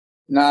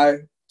 No,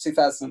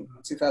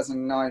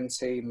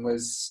 2019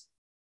 was.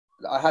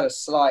 I had a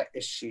slight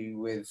issue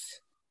with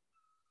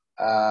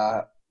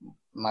my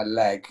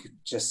leg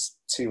just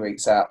 2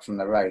 weeks out from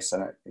the race,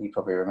 and you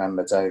probably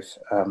remember, Dave,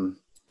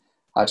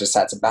 I just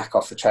had to back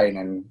off the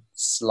training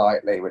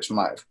slightly, which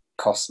might have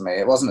cost me.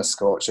 It wasn't a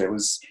scorcher. It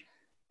was.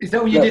 Is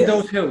that when you did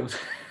those hills?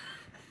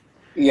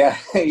 Yeah,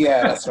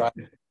 yeah, that's right.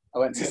 I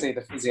went to see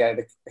the physio,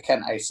 the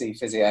Kent AC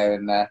physio,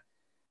 and I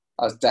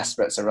was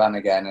desperate to run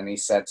again. And he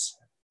said,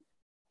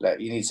 "Look,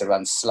 you need to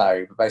run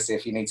slow. But basically,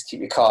 if you need to keep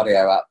your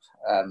cardio up,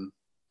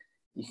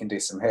 you can do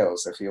some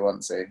hills if you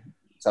want to."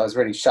 So I was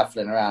really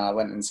shuffling around. I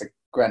went into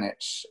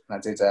Greenwich and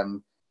I did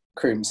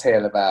Crooms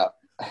Hill about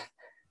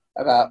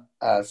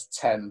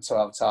 10,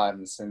 12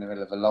 times in the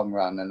middle of a long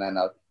run, and then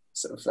I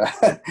sort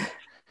of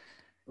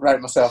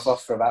wrote myself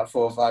off for about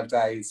 4 or 5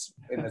 days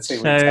in the 2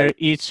 weeks. So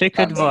you took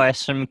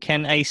advice from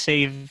Kent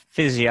AC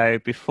physio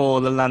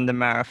before the London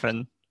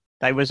Marathon.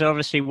 They was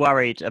obviously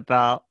worried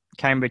about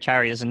Cambridge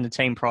Harriers and the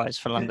team prize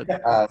for London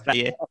that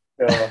year.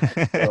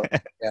 Sure,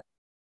 yeah.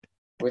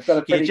 We've got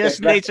a pretty you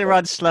just good need to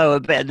run slower,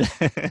 Ben,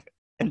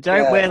 and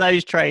don't wear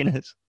those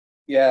trainers.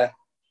 Yeah.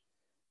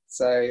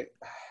 So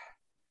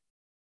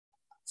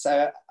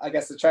I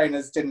guess the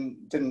trainers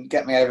didn't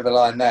get me over the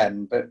line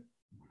then, but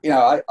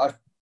I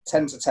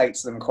tend to take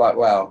to them quite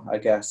well, I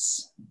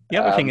guess. The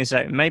other thing is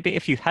that maybe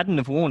if you hadn't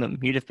have worn them,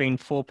 you'd have been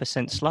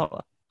 4%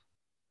 slower.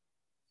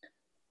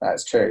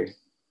 That's true.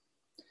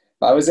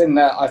 But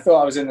I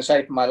thought I was in the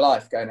shape of my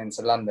life going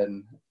into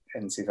London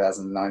in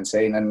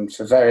 2019, and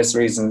for various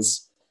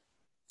reasons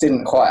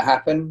didn't quite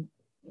happen,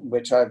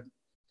 which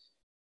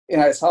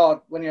it's hard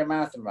when you're a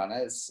marathon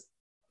runner.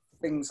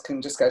 Things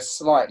can just go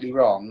slightly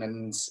wrong,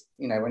 and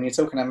when you're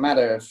talking a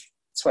matter of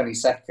 20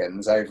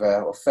 seconds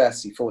over, or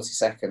 30, 40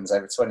 seconds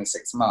over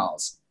 26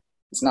 miles,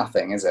 it's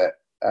nothing, is it?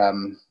 I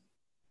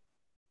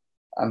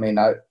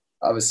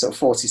was sort of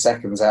 40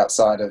 seconds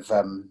outside of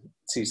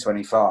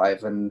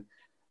 225, and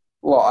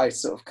what I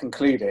sort of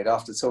concluded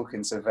after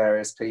talking to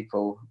various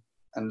people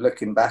and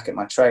looking back at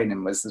my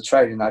training was the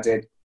training I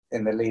did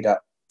in the lead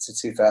up to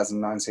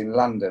 2019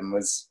 London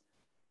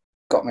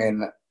got me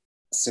in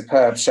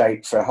superb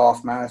shape for a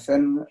half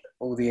marathon,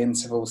 all the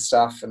interval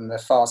stuff and the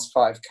fast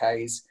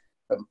 5Ks.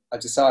 But I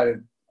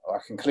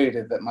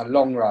concluded that my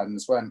long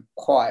runs weren't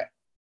quite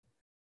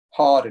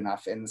hard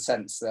enough, in the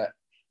sense that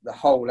the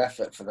whole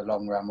effort for the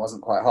long run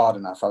wasn't quite hard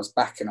enough. I was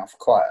backing off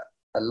quite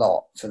a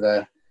lot for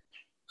the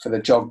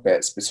jog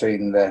bits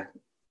between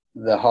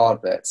the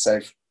hard bits.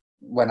 So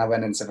when I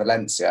went into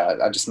Valencia,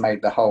 I just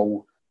made the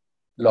whole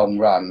long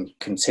run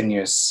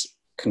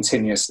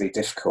continuously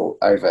difficult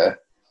over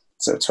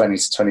sort of 20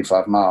 to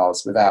 25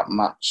 miles without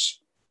much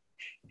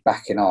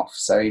backing off.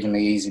 So even the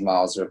easy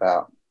miles are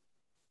about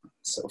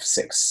sort of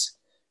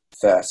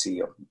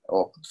 6:30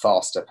 or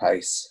faster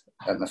pace,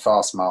 and the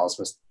fast miles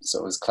was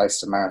sort of as close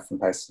to marathon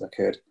pace as I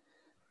could.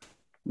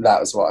 That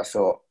was what I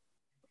thought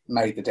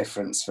made the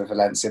difference for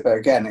Valencia. But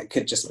again, it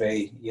could just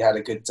be you had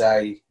a good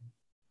day.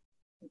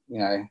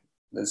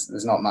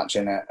 There's not much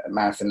in it at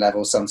marathon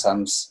level.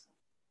 Sometimes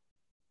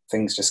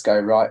things just go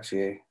right for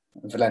you.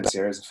 And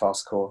Valencia is a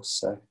fast course,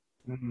 so.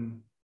 Mm-hmm.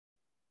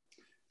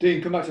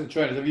 Dean, come back to the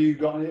trainers. Have you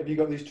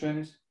got these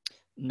trainers?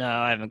 No,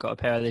 I haven't got a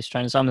pair of these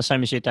trainers. I'm the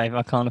same as you, Dave.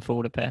 I can't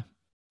afford a pair.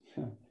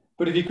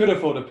 But if you could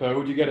afford a pair,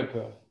 would you get a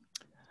pair?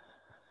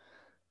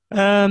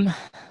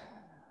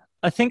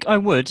 I think I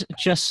would,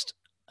 just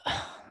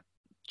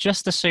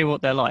to see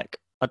what they're like.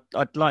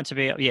 I'd like to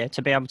be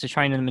able to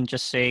train them and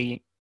just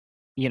see,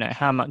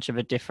 how much of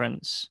a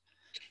difference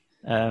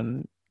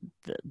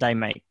they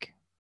make.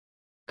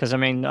 Because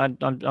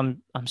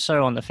I'm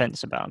so on the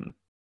fence about them.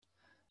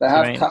 They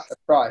have cut the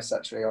price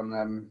actually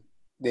on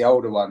the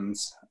older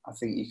ones. I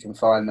think you can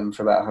find them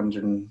for about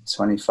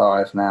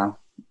 125 now.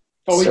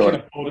 Oh, we can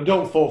afford them.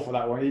 Don't fall for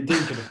that one. You can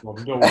afford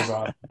them. Don't worry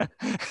about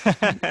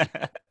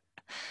it.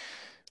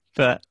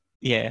 But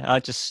yeah, I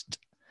just,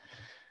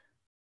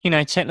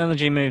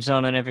 technology moves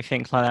on and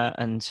everything like that,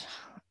 and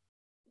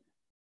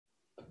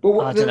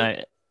I don't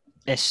know.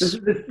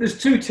 There's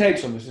two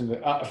takes on this, isn't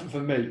there? For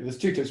me, there's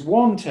two takes.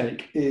 One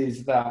take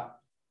is that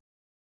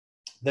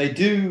they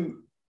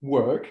do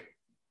work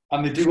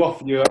and they do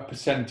offer you a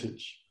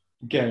percentage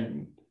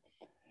gain,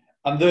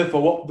 and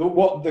therefore,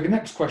 what the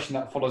next question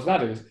that follows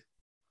that is,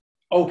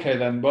 okay,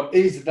 then, but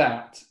is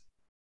that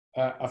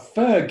a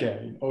fair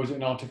gain or is it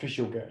an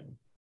artificial gain?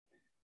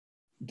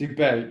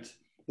 Debate.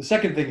 The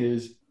second thing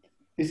is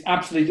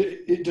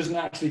it doesn't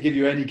actually give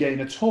you any gain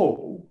at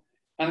all,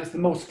 and it's the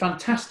most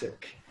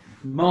fantastic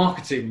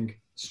marketing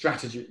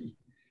strategy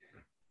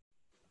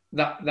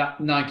that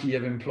Nike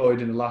have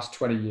employed in the last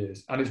 20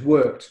 years, and it's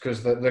worked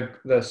because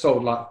they're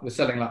selling like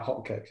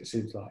hotcakes, it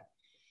seems like.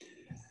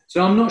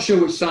 So I'm not sure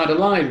which side I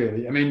lie,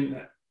 really.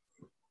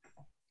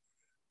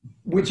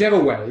 Whichever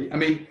way.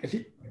 I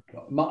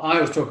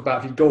always talk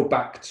about, if you go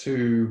back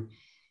to,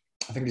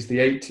 I think it's the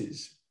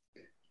 80s,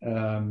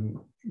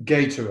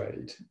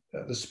 Gatorade,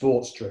 the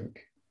sports drink,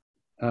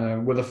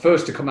 were the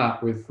first to come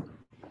out with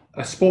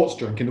a sports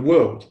drink in the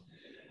world.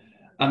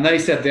 And they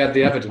said they had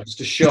the evidence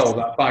to show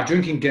that by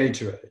drinking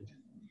Gatorade,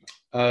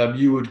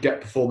 you would get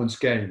performance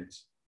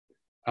gains.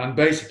 And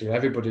basically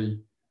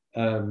everybody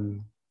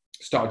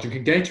started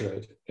drinking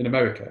Gatorade in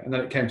America, and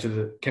then it came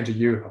to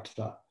Europe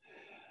after that.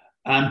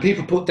 And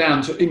people put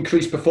down to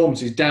increase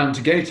performances down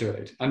to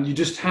Gatorade, and you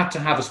just had to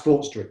have a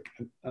sports drink,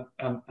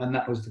 and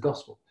that was the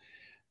gospel.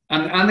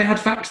 And they had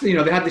facts, they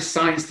had this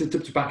science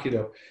to back it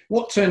up.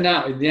 What turned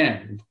out in the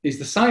end is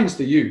the science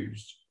they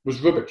used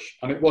was rubbish,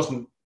 and it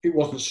wasn't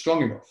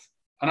strong enough.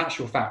 In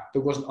actual fact,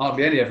 there wasn't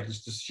hardly any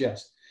evidence to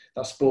suggest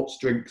that sports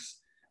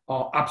drinks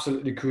are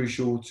absolutely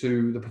crucial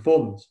to the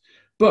performance.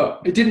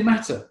 But it didn't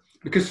matter,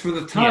 because for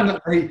the time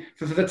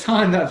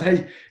that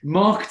they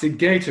marketed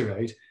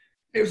Gatorade,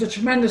 it was a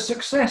tremendous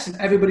success, and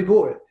everybody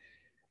bought it.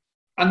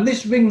 And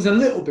this rings a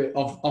little bit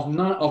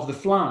of the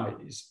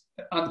flies.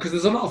 Because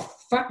there's a lot of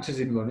factors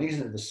in running,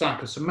 isn't it? The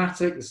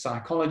psychosomatic, the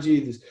psychology,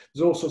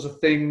 there's all sorts of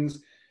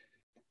things.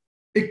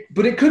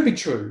 But it could be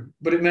true,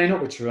 but it may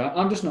not be true.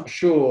 I'm just not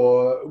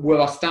sure where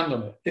I stand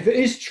on it. If it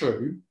is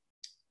true,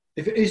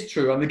 and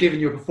they're giving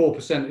you a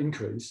 4%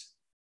 increase,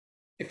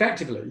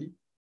 effectively,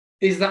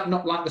 is that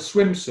not like the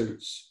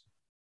swimsuits,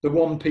 the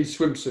one-piece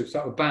swimsuits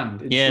that were banned?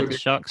 The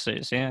shark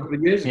suits, yeah. A couple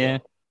of years ago? Yeah.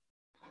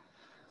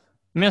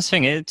 I mean, that's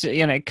the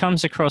thing. It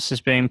comes across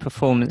as being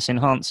performance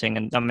enhancing,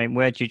 and I mean,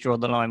 where do you draw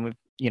the line with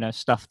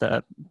stuff that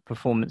are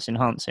performance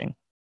enhancing?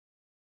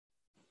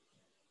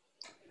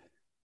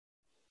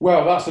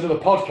 Well, that's another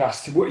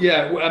podcast.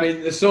 Yeah, I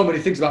mean, there's so many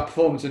things about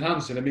performance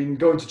enhancing. I mean,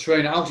 going to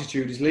train at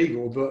altitude is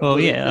legal, but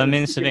I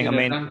mean, it's the thing. I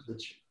mean,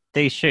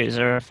 these shoes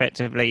are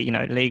effectively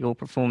legal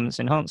performance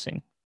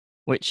enhancing,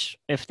 which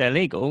if they're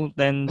legal,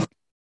 then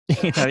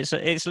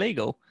it's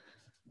legal.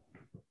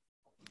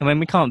 I mean,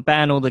 we can't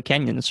ban all the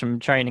Kenyans from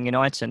training in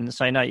Iton and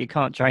say, no, you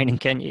can't train in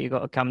Kenya. You've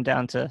got to come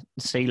down to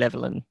sea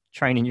level and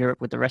train in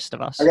Europe with the rest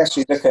of us. I guess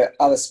you look at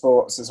other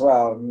sports as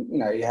well.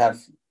 You have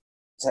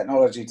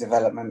technology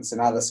developments in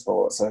other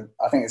sports. So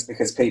I think it's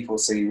because people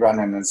see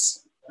running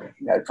as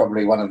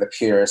probably one of the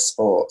purest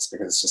sports,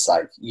 because it's just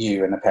like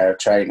you and a pair of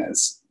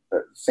trainers.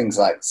 But things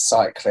like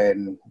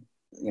cycling,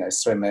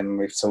 swimming,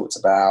 we've talked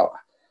about.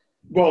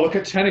 Well, look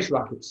at tennis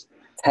rackets.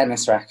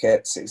 Tennis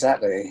rackets,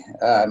 exactly.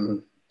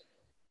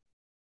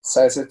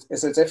 So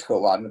it's a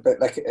difficult one, but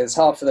it's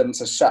hard for them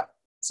to shut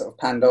sort of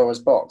Pandora's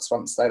box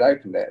once they'd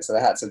opened it. So they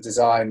had to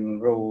design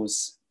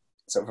rules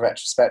sort of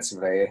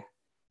retrospectively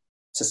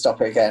to stop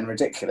it getting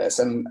ridiculous.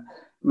 And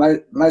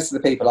most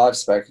of the people I've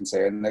spoken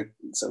to and the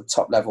sort of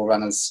top level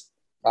runners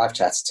I've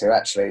chatted to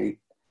actually,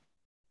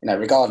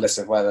 regardless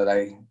of whether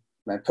they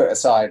put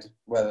aside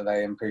whether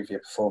they improve your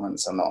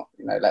performance or not,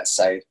 let's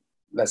say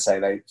they,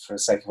 for the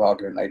sake of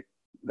argument,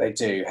 they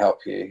do help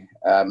you.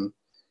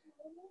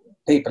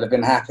 People have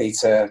been happy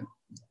to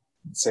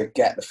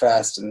get the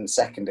first and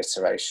second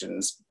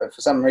iterations, but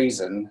for some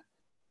reason,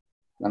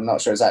 I'm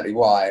not sure exactly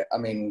why. I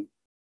mean,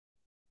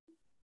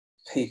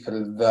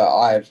 people that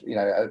I've,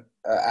 at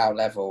our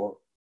level,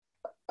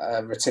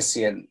 are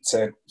reticent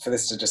for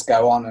this to just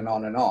go on and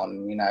on and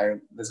on.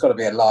 There's got to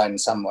be a line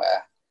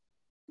somewhere.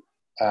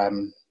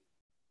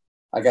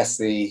 I guess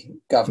the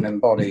governing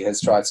body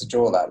has tried to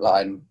draw that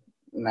line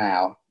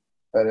now,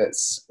 but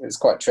it's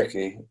quite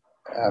tricky.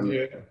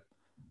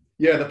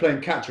 Yeah, they're playing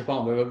catch up,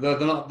 aren't they?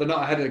 They're not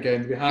ahead of the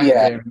game, they're behind the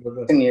game.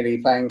 Continually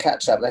playing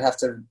catch up. They have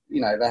to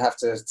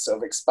sort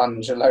of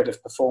expunge a load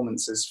of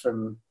performances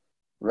from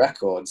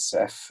records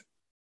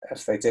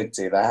if they did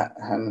do that.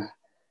 And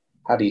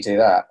how do you do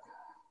that?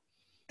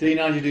 Dean,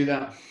 how do you do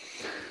that?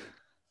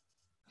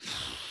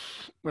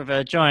 With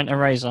a giant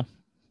eraser.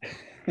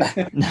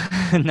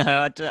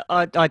 No,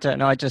 I don't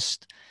know.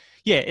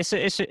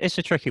 It's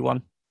a tricky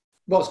one.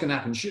 What's going to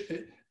happen?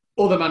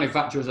 Other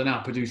manufacturers are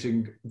now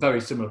producing very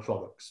similar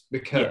products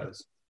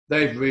because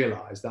they've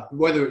realised that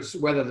whether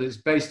it's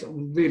based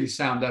on really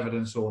sound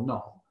evidence or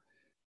not,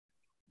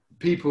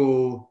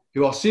 people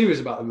who are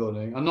serious about the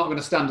running are not going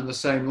to stand in the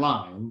same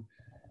line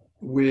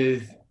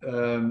with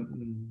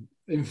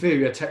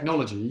inferior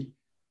technology.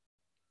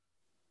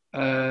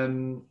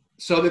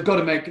 So they've got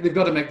to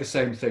make the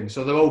same thing.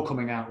 So they're all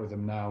coming out with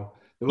them now.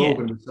 They're all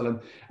going to be selling.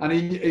 And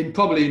in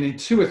probably in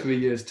 2 or 3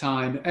 years'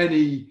 time,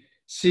 any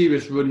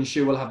serious running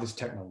shoe will have this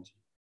technology.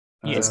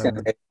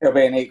 It'll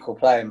be an equal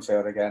playing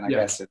field again, I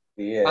guess, in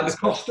the years. And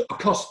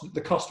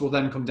the cost will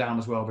then come down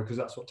as well, because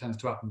that's what tends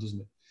to happen,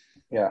 doesn't it?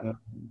 Yeah.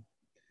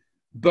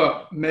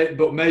 But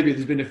maybe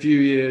there's been a few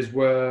years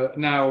where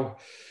now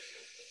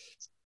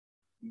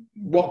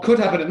what could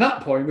happen at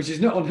that point, which is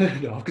not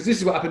unheard of, because this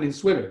is what happened in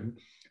swimming.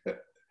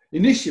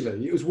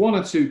 Initially, it was 1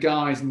 or 2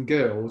 guys and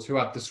girls who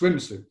had the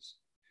swimsuits.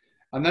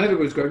 And then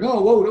everybody was going, oh,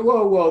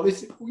 whoa,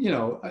 this,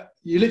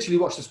 you literally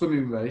watch the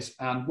swimming race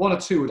and 1 or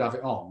 2 would have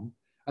it on.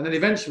 And then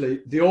eventually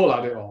they all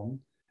had it on.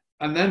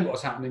 And then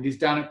what's happening is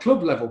down at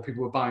club level,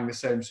 people were buying the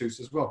same suits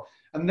as well.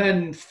 And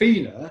then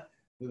FINA,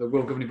 the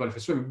World Governing Body for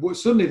Swimming,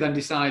 suddenly then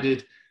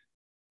decided,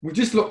 we've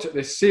just looked at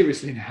this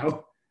seriously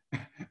now,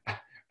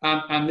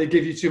 and they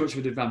give you too much of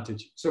an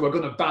advantage. So we're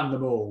going to ban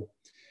them all.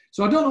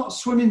 So I don't know what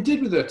swimming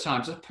did with their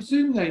times. I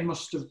presume they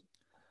must have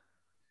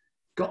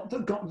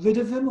got rid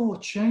of them or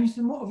changed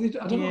them. What have they?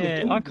 I don't know.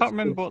 Yeah, I can't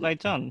remember what they've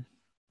done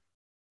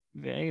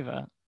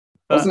either.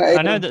 But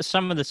I know that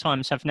some of the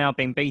times have now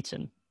been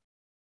beaten.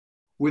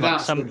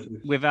 without some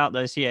swimsuits. without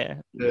those.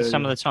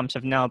 Some of the times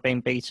have now been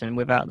beaten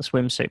without the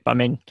swimsuit. But I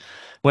mean,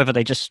 whether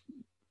they just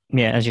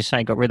as you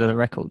say, got rid of the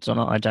records or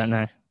not, I don't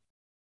know.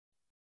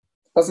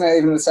 Wasn't it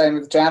even the same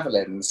with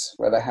javelins,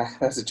 where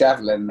there's a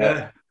javelin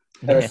that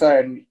they were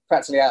throwing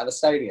practically out of the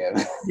stadium?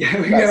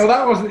 Well,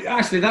 that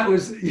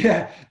was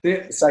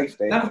the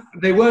safety.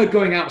 They were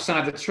going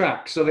outside the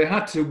track, so they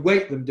had to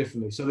weight them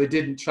differently, so they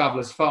didn't travel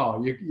as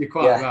far. You're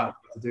quite right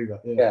to do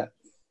that. Yeah.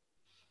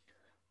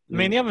 I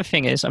mean, the other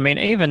thing is, I mean,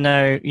 even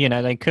though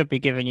they could be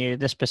giving you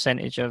this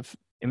percentage of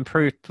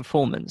improved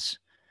performance,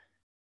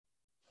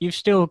 you've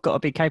still got to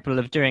be capable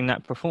of doing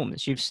that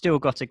performance. You've still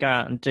got to go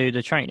out and do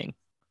the training.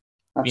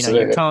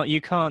 Absolutely. You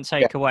can't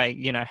take away,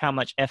 how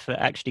much effort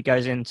actually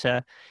goes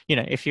into,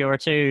 if you're a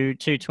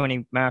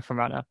 220 marathon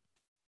runner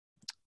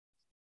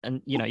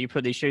and, you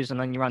put these shoes on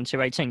and you run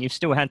 218, you've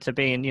still had to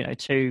be in,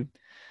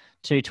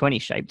 220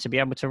 shape to be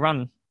able to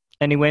run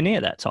anywhere near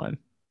that time.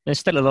 There's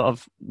still a lot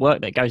of work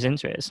that goes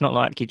into it. It's not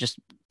like you just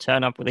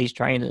turn up with these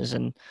trainers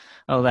and,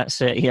 that's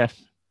it.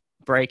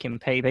 Breaking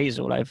PBs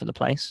all over the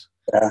place.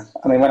 Yeah.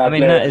 I mean,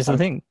 that is the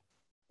thing.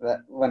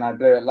 When I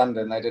blew at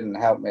London, they didn't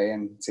help me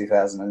in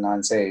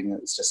 2019.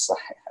 It was just like,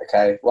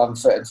 okay, one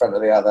foot in front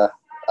of the other.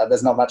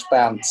 There's not much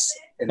bounce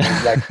in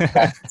these legs.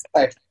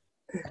 So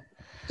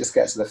just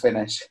get to the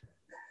finish.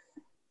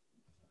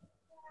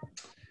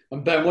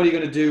 And Ben, what are you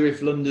going to do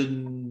if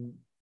London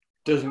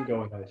doesn't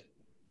go ahead?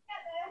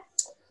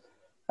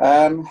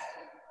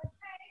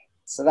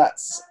 So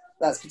that's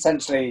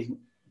potentially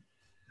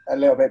a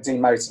little bit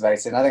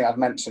demotivating. I think I've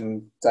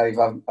mentioned, Dave,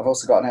 I've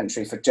also got an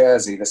entry for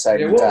Jersey the same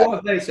day. What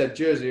have they said,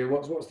 Jersey?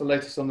 What's the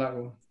latest on that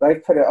one?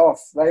 They've put it off.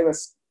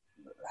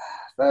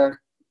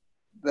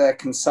 They're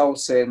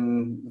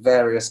consulting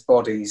various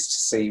bodies to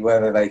see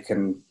whether they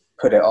can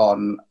put it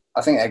on.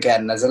 I think,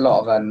 again, there's a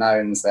lot of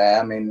unknowns there.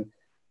 I mean,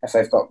 if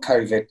they've got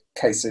COVID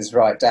cases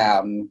right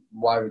down,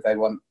 why would they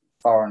want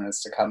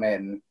foreigners to come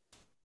in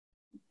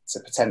to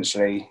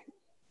potentially,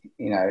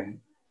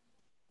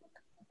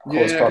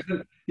 cause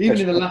problems? Even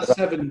in the last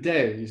 7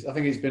 days, I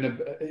think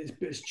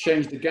it's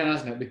changed again,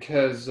 hasn't it?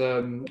 Because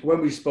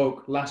when we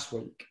spoke last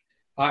week,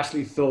 I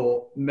actually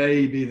thought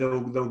maybe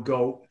they'll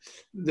go.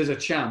 There's a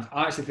chance.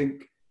 I actually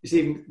think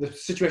the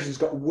situation's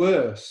got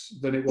worse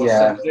than it was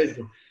 7 days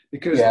ago,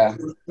 because there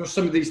were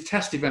some of these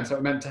test events that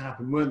were meant to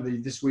happen, weren't they,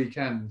 this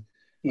weekend?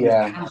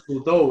 Yeah,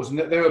 cancelled those, and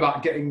they were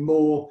about getting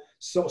more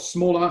sort of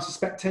small amounts of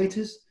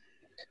spectators.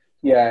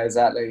 Yeah,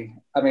 exactly.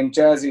 I mean,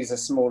 Jersey's a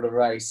smaller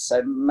race,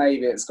 so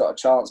maybe it's got a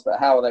chance, but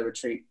how will they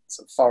treat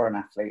sort of foreign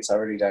athletes, I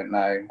really don't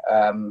know.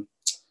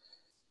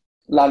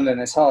 London,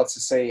 it's hard to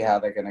see how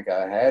they're going to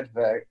go ahead,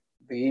 but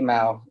the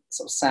email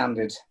sort of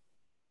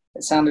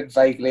sounded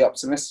vaguely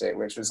optimistic,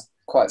 which was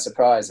quite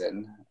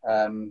surprising.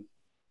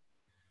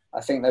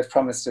 I think they've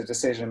promised a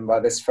decision by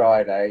this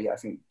Friday. I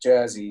think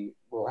Jersey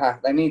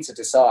they need to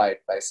decide,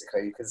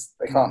 basically, because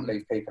they can't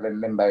leave people in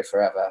limbo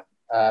forever.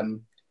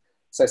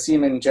 So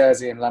assuming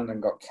Jersey and London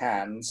got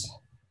canned,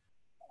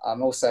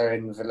 I'm also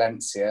in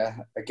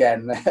Valencia.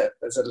 Again,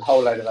 there's a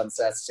whole load of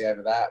uncertainty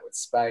over that with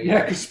Spain.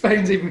 Yeah, because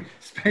Spain's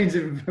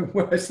even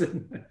worse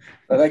than...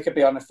 But they could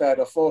be on a third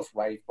or fourth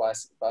wave by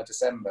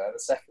December. The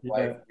second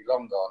wave would be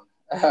long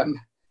gone.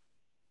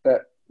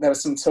 But there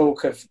was some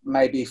talk of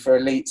maybe for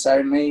elites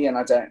only, and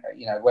I don't,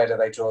 where do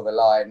they draw the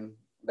line?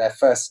 Their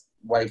first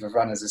wave of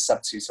runners is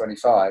sub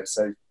 225,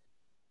 so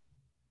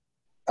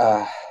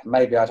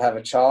maybe I'd have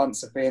a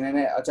chance of being in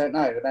it. I don't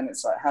know. But then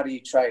it's like, how do you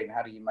train?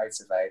 How do you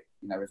motivate?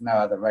 With no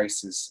other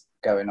races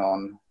going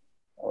on,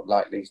 or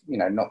likely,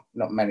 not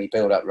many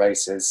build-up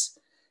races,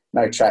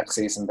 no track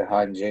season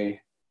behind you.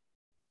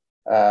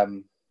 I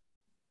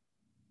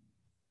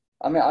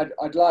mean,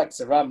 I'd like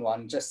to run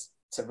one just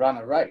to run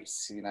a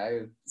race.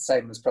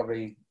 Same as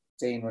probably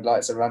Dean would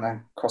like to run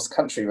a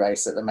cross-country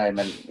race at the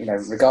moment.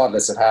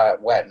 Regardless of how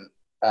it went,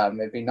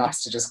 it'd be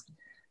nice to just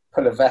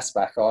put a vest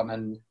back on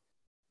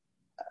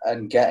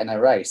and get in a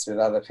race with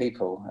other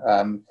people.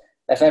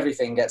 If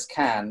everything gets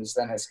canned,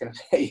 then it's going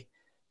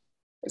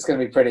to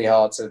be pretty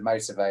hard to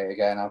motivate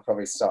again.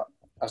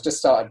 I've just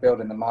started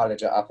building the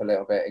mileage up a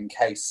little bit in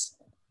case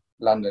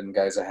London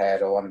goes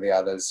ahead or one of the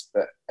others.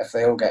 But if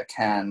they all get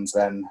canned,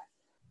 then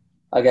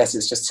I guess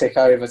it's just tick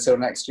over till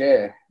next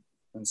year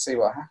and see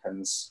what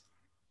happens.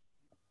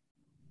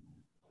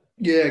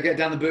 Yeah, get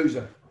down the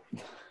boozer.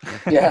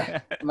 Yeah,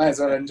 may as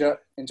well enjoy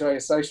your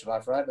social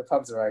life, right? The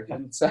pubs are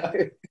open, so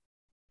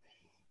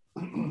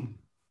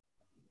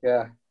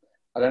yeah.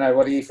 I don't know.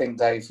 What do you think,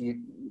 Dave?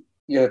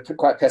 You're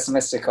quite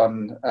pessimistic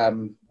on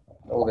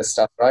all this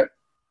stuff, right?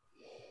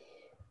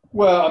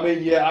 Well, I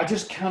mean, I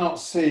just cannot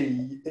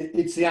see.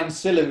 It's the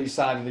ancillary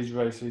side of these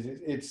races.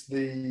 It's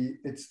the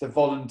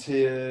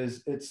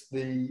volunteers. It's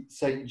the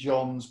St.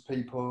 John's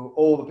people.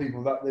 All the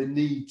people that they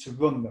need to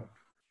run them.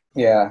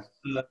 Yeah.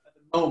 At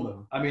the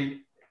moment, I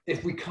mean,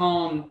 if we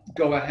can't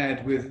go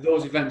ahead with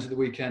those events at the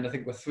weekend, I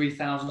think we're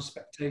 3,000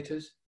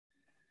 spectators,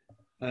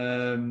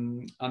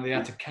 and they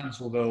had to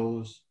cancel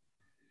those.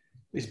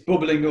 It's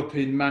bubbling up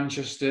in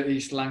Manchester,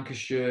 East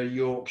Lancashire,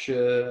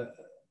 Yorkshire.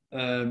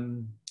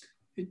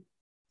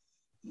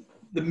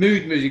 the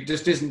mood music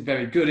just isn't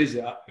very good, is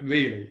it?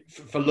 Really,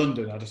 for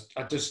London,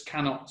 I just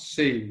cannot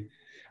see.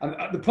 And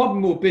the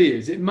problem will be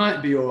is it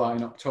might be all right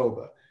in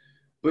October,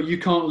 but you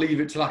can't leave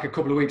it to like a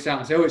couple of weeks out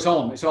and say, oh, it's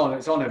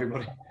on,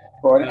 everybody.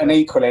 Well, and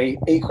equally,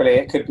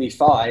 it could be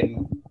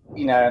fine,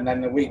 you know, and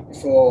then the week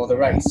before the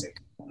race, it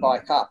could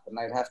spike up and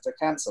they'd have to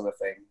cancel the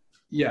thing.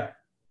 Yeah.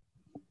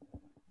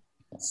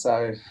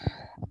 So,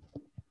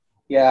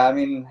 yeah, I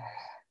mean,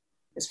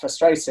 it's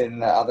frustrating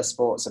that other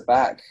sports are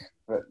back,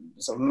 but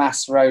sort of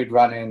mass road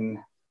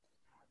running,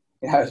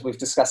 you know, we've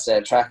discussed it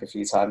at track a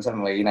few times,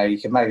 haven't we? You know, you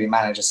can maybe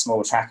manage a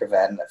small track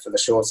event for the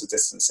shorter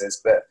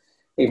distances, but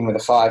even with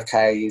the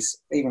 5Ks,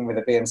 even with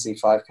the BMC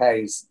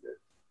 5Ks,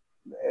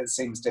 it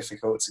seems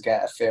difficult to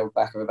get a field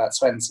back of about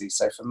 20.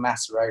 So for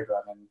mass road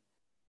running,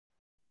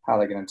 how are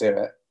they going to do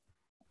it?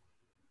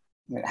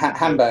 I mean,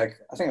 Hamburg,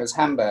 I think it was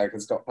Hamburg,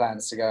 has got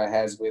plans to go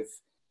ahead with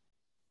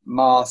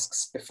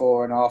masks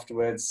before and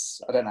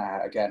afterwards. I don't know,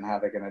 again, how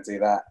they're going to do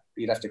that.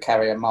 You'd have to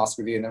carry a mask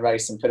with you in the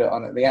race and put it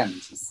on at the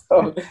end.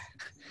 So,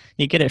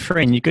 you get it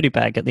free in your goodie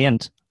bag at the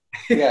end.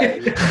 Yeah.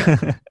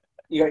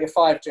 You got your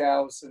 5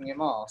 gels and your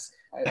mask.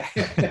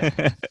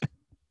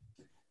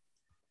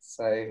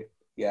 So,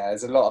 yeah,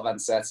 there's a lot of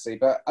uncertainty.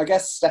 But I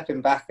guess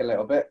stepping back a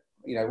little bit,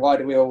 you know, why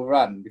do we all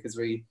run? Because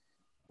we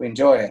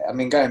enjoy it. I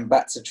mean, going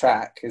back to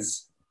track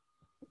is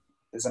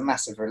a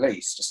massive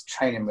release, just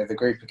training with the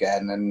group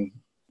again and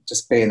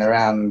just being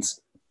around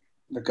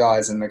the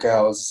guys and the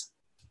girls.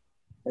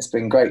 It's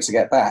been great to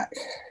get back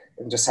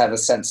and just have a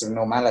sense of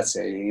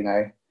normality, you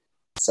know.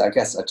 So I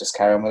guess I'd just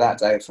carry on with that,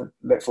 Dave.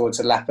 Look forward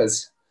to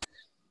Lappers.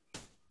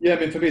 Yeah, I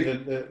mean, for me,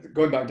 the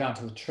going back down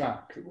to the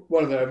track,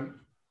 one of the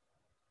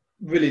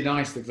really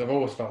nice things I've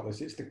always felt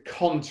is it's the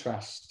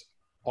contrast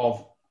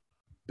of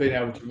being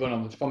able to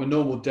run from a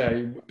normal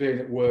day, being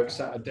at work,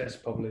 sat at a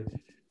desk probably,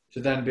 to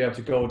then be able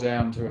to go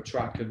down to a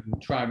track and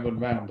try and run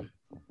around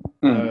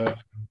it.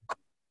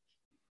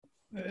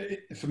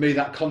 For me,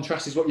 that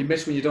contrast is what you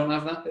miss when you don't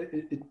have that.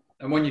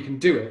 And when you can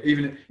do it,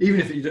 even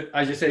if it,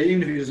 as you say,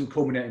 even if it doesn't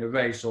culminate in a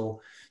race or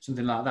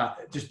something like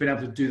that, just being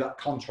able to do that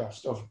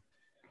contrast of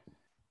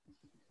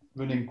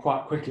running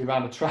quite quickly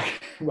around the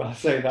track. Well, I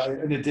say that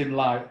in a dim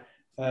light.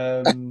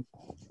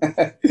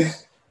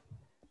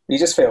 You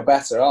just feel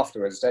better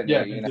afterwards, don't you?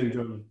 Yeah, you you know? do,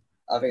 don't you?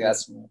 I think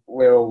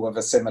we're all of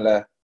a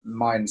similar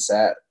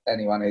mindset.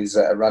 Anyone who's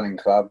at a running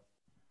club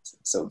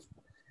sort of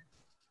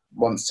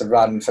wants to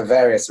run for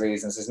various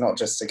reasons. It's not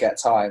just to get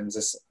times.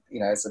 It's, you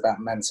know, it's about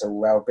mental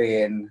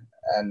well-being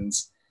and,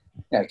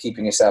 you know,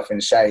 keeping yourself in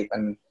shape.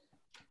 And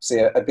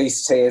see,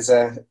 obesity is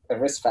a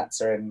risk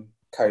factor in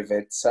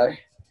COVID. So,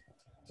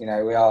 you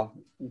know, we are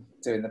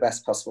doing the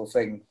best possible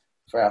thing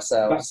for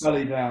ourselves. Keep that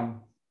belly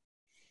down.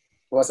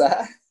 What's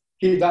that?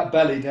 Keep that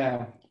belly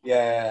down.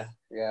 Yeah,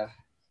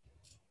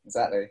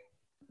 exactly.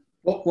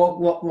 What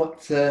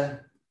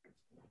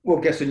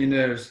gets on your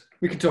nerves?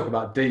 We can talk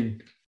about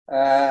Dean.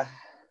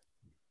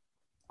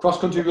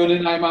 Cross-country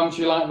running, how much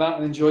you like that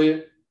and enjoy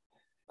it?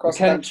 The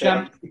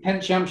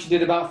Kent champs you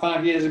did about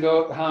 5 years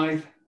ago at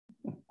Hythe.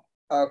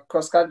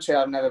 Cross-country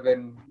I've never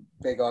been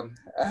big on.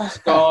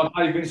 Scarred.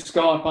 Have you been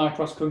scarred by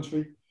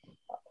cross-country?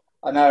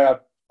 I know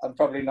I'm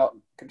probably not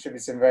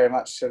contributing very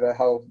much to the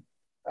whole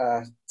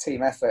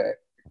team effort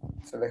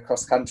for the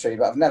cross-country,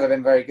 but I've never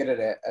been very good at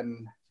it.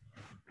 And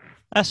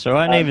that's all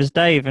right. Neither's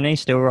Dave, and he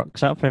still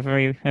rocks up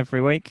every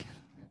week.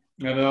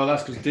 No,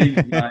 that's because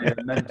Dean's my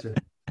mentor.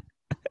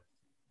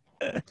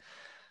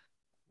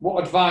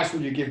 What advice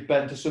would you give,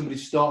 Ben, to somebody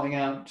starting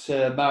out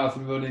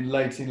marathon running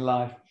late in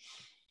life?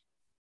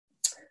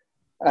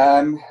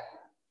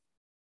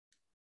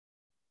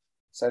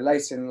 So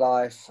late in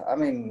life, I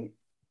mean,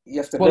 you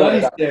have to build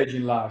any stage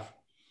in life.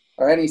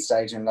 Or any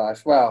stage in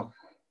life. Well,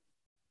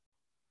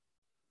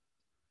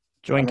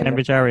 join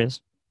Cambridge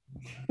Harriers.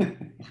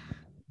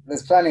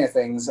 There's plenty of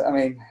things. I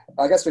mean,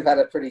 I guess we've had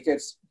a pretty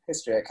good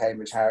history at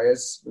Cambridge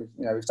Harriers.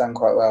 We've done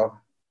quite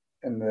well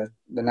in the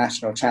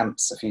national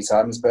champs a few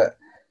times, but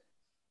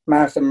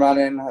marathon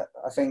running,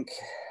 I think,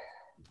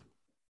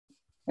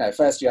 you know,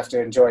 first you have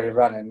to enjoy your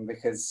running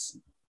because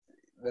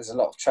there's a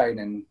lot of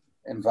training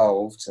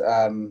involved.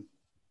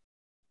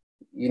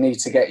 You need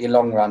to get your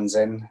long runs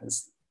in.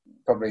 It's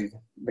probably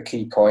the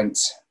key point.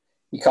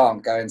 You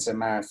can't go into a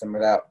marathon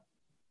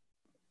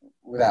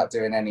without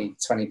doing any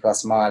 20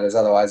 plus milers.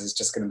 Otherwise it's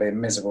just going to be a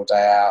miserable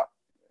day out.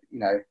 You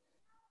know,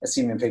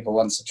 assuming people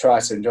want to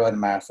try to enjoy the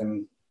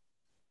marathon,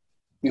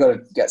 you've got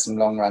to get some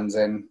long runs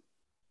in,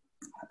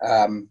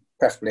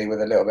 preferably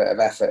with a little bit of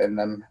effort in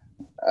them.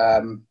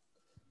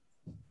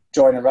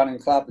 Join a running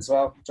club as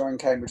well. Join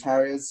Cambridge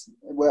Harriers.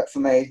 It worked for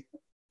me.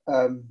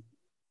 I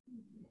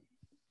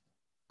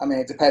mean,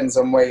 it depends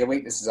on where your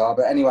weaknesses are,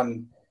 but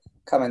anyone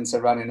coming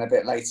to running a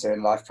bit later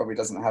in life probably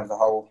doesn't have the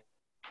whole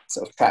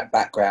sort of track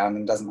background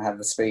and doesn't have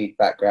the speed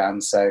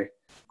background. So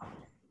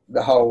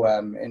the whole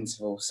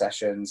interval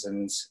sessions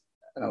and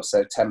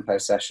also tempo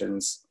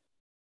sessions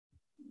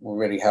will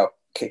really help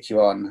kick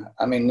you on.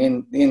 I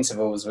mean, the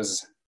intervals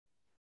was,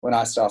 when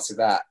I started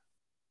that,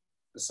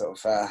 sort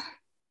of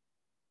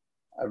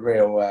a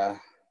real...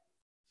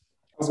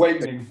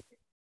 awakening.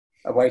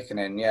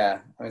 awakening. Yeah,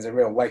 it was a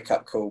real wake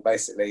up call.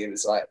 Basically, it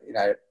was like,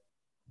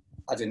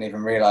 I didn't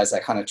even realise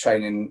that kind of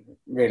training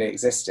really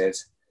existed.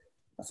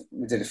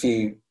 We did a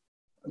few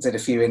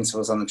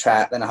intervals on the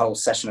track, then a whole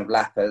session of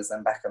lappers,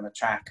 then back on the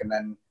track, and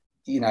then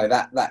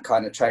that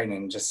kind of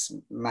training just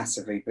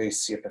massively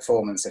boosts your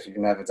performance if you've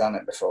never done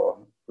it before,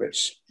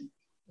 which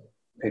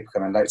people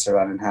coming later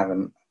on and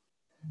haven't.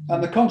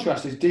 And the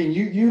contrast is, Dean,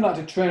 you like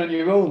to train on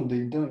your own,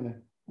 Dean, don't you?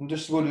 I'm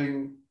just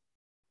wondering,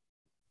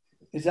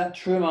 is that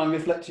true? Am I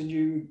reflecting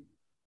you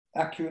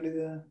accurately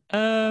there?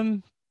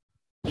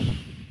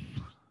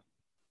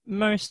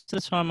 Most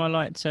of the time I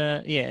like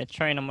to,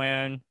 train on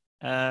my own.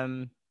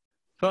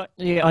 But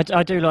yeah,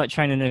 I do like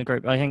training in a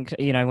group. I think,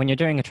 when you're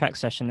doing a track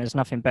session, there's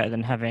nothing better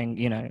than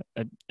having,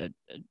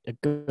 a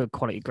good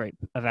quality group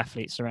of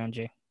athletes around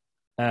you.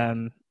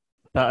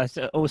 But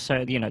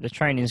also, the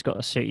training's got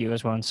to suit you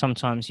as well. And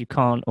sometimes you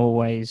can't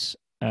always,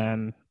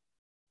 fit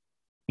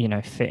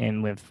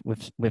in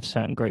with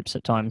certain groups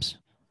at times.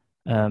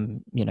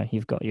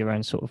 You've got your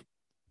own sort of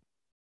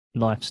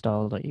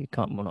lifestyle that you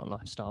can't, well, not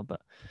lifestyle,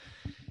 but,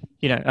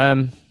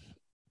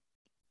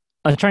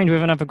 I trained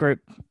with another group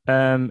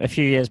a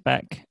few years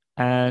back,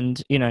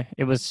 and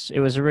it was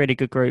a really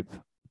good group,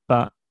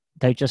 but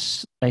they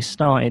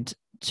started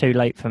too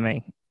late for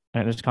me,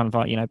 and it was kind of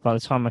like by the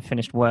time I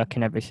finished work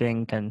and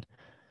everything, and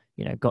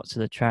got to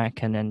the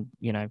track, and then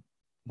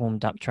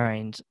warmed up,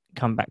 trained,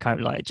 come back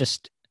home, like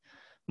just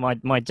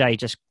my day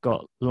just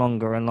got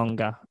longer and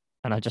longer,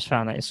 and I just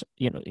found that it's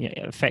it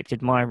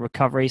affected my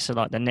recovery. So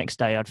like the next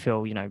day I'd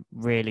feel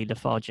really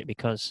lethargic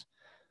because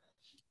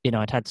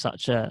I'd had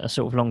such a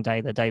sort of long day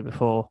the day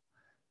before.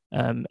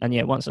 And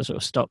once I sort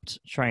of stopped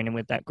training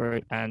with that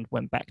group and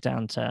went back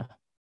down to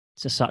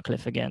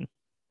Sutcliffe again,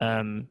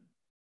 I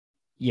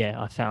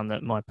found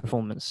that my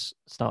performance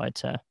started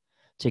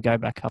to go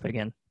back up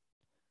again.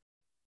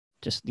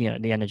 Just,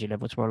 the energy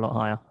levels were a lot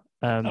higher.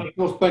 And of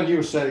course, Ben, you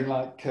were saying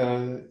like,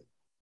 you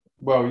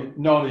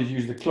not only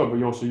use the club, but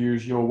you also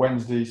use your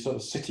Wednesday sort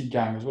of city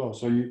gang as well.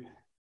 So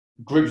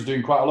groups are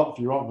doing quite a lot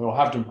for you, aren't they? Or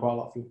have done quite a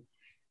lot for you.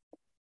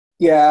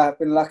 Yeah, I've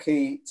been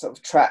lucky sort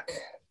of track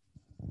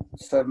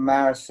for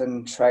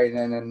marathon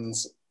training and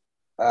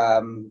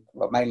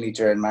mainly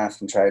during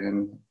marathon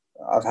training.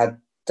 I've had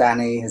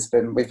Danny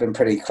we've been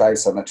pretty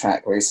close on the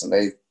track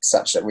recently,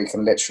 such that we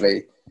can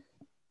literally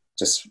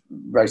just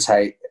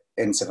rotate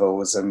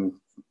intervals and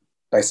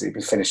basically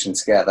be finishing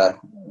together.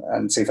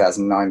 And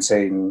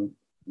 2019,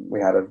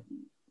 we had a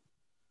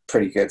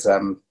pretty good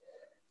 2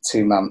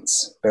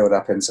 months build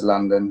up into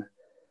London.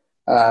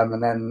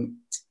 And then,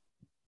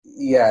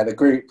 the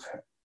group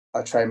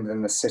I trained with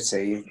in the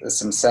city, there's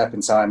some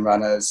Serpentine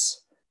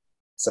runners,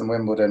 some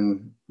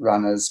Wimbledon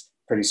runners,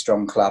 pretty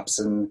strong clubs.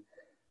 And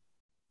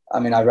I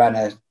mean, I ran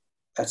a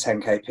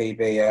 10K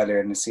PB earlier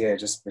in this year,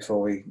 just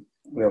before we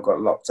all got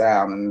locked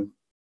down. And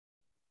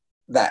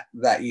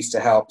that used to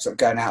help, sort of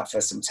going out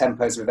for some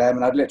tempos with them.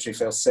 And I'd literally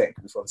feel sick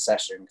before the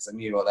session because I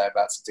knew what they were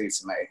about to do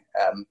to me.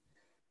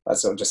 I'd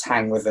sort of just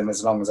hang with them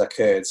as long as I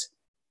could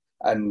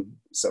and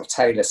sort of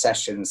tailor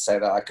sessions so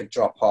that I could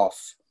drop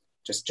off,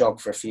 just jog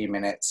for a few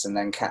minutes and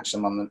then catch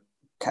them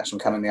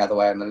coming the other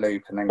way on the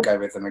loop and then go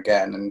with them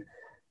again. And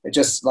it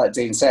just, like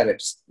Dean said, it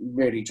just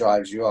really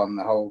drives you on,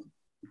 the whole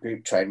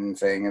group training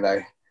thing.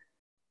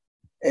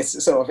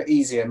 It's sort of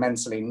easier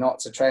mentally not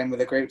to train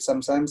with a group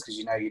sometimes because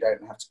you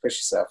don't have to push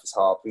yourself as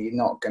hard, but you're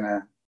not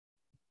gonna,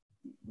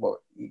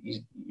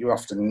 you're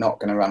often not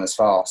gonna run as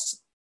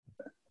fast.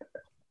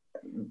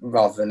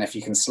 Rather than if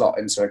you can slot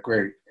into a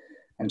group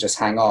and just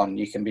hang on,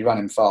 you can be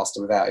running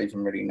faster without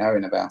even really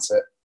knowing about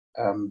it.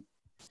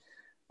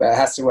 But it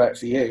has to work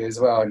for you as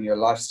well and your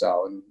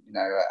lifestyle, and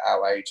at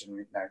our age,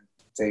 and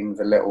Dean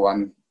with a little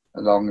one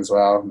along as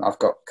well. I've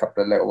got a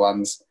couple of little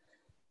ones.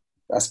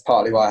 That's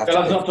partly why I have to.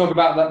 Let's not talk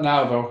about that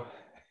now, though.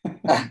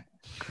 But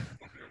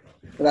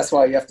that's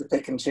why you have to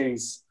pick and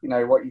choose.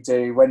 What you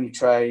do, when you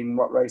train,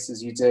 what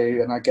races you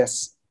do, and I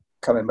guess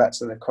coming back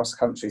to the cross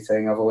country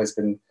thing, I've always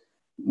been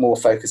more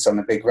focused on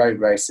the big road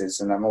races,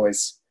 and I'm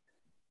always,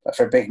 like,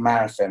 for a big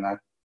marathon,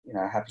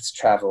 happy to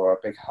travel, or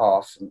a big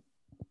half. And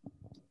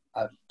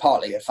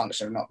partly a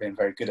function of not being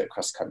very good at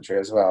cross country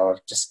as well.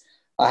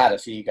 I had a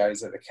few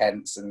goes at the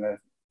Kents and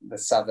the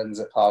Southerns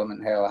at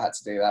Parliament Hill. I had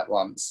to do that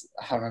once.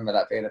 I remember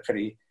that being a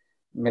pretty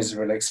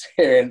miserable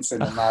experience in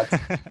the mud.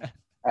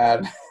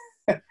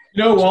 You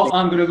know what?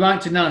 I'm going to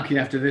write to Nike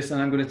after this,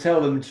 and I'm going to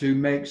tell them to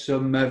make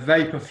some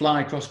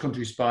Vaporfly cross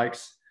country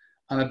spikes,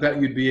 and I bet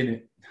you'd be in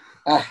it.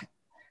 I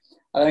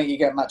don't think you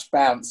get much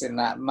bounce in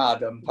that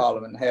mud on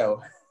Parliament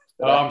Hill.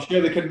 I'm sure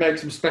they could make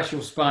some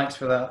special spikes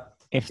for that.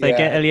 If they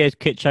get Eliud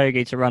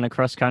Kipchoge to run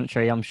across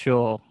country, I'm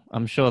sure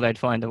they'd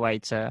find a way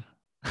to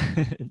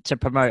to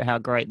promote how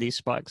great these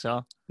spikes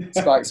are.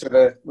 Spikes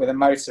with a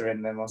motor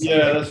in them or something.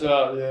 Yeah, that's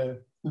right.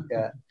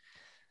 Yeah.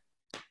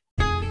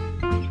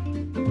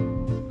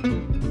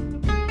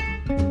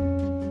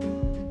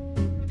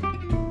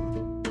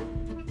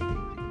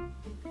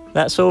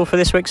 That's all for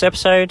this week's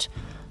episode.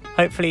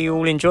 Hopefully you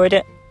all enjoyed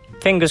it.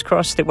 Fingers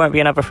crossed it won't be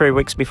another 3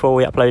 weeks before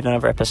we upload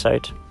another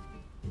episode.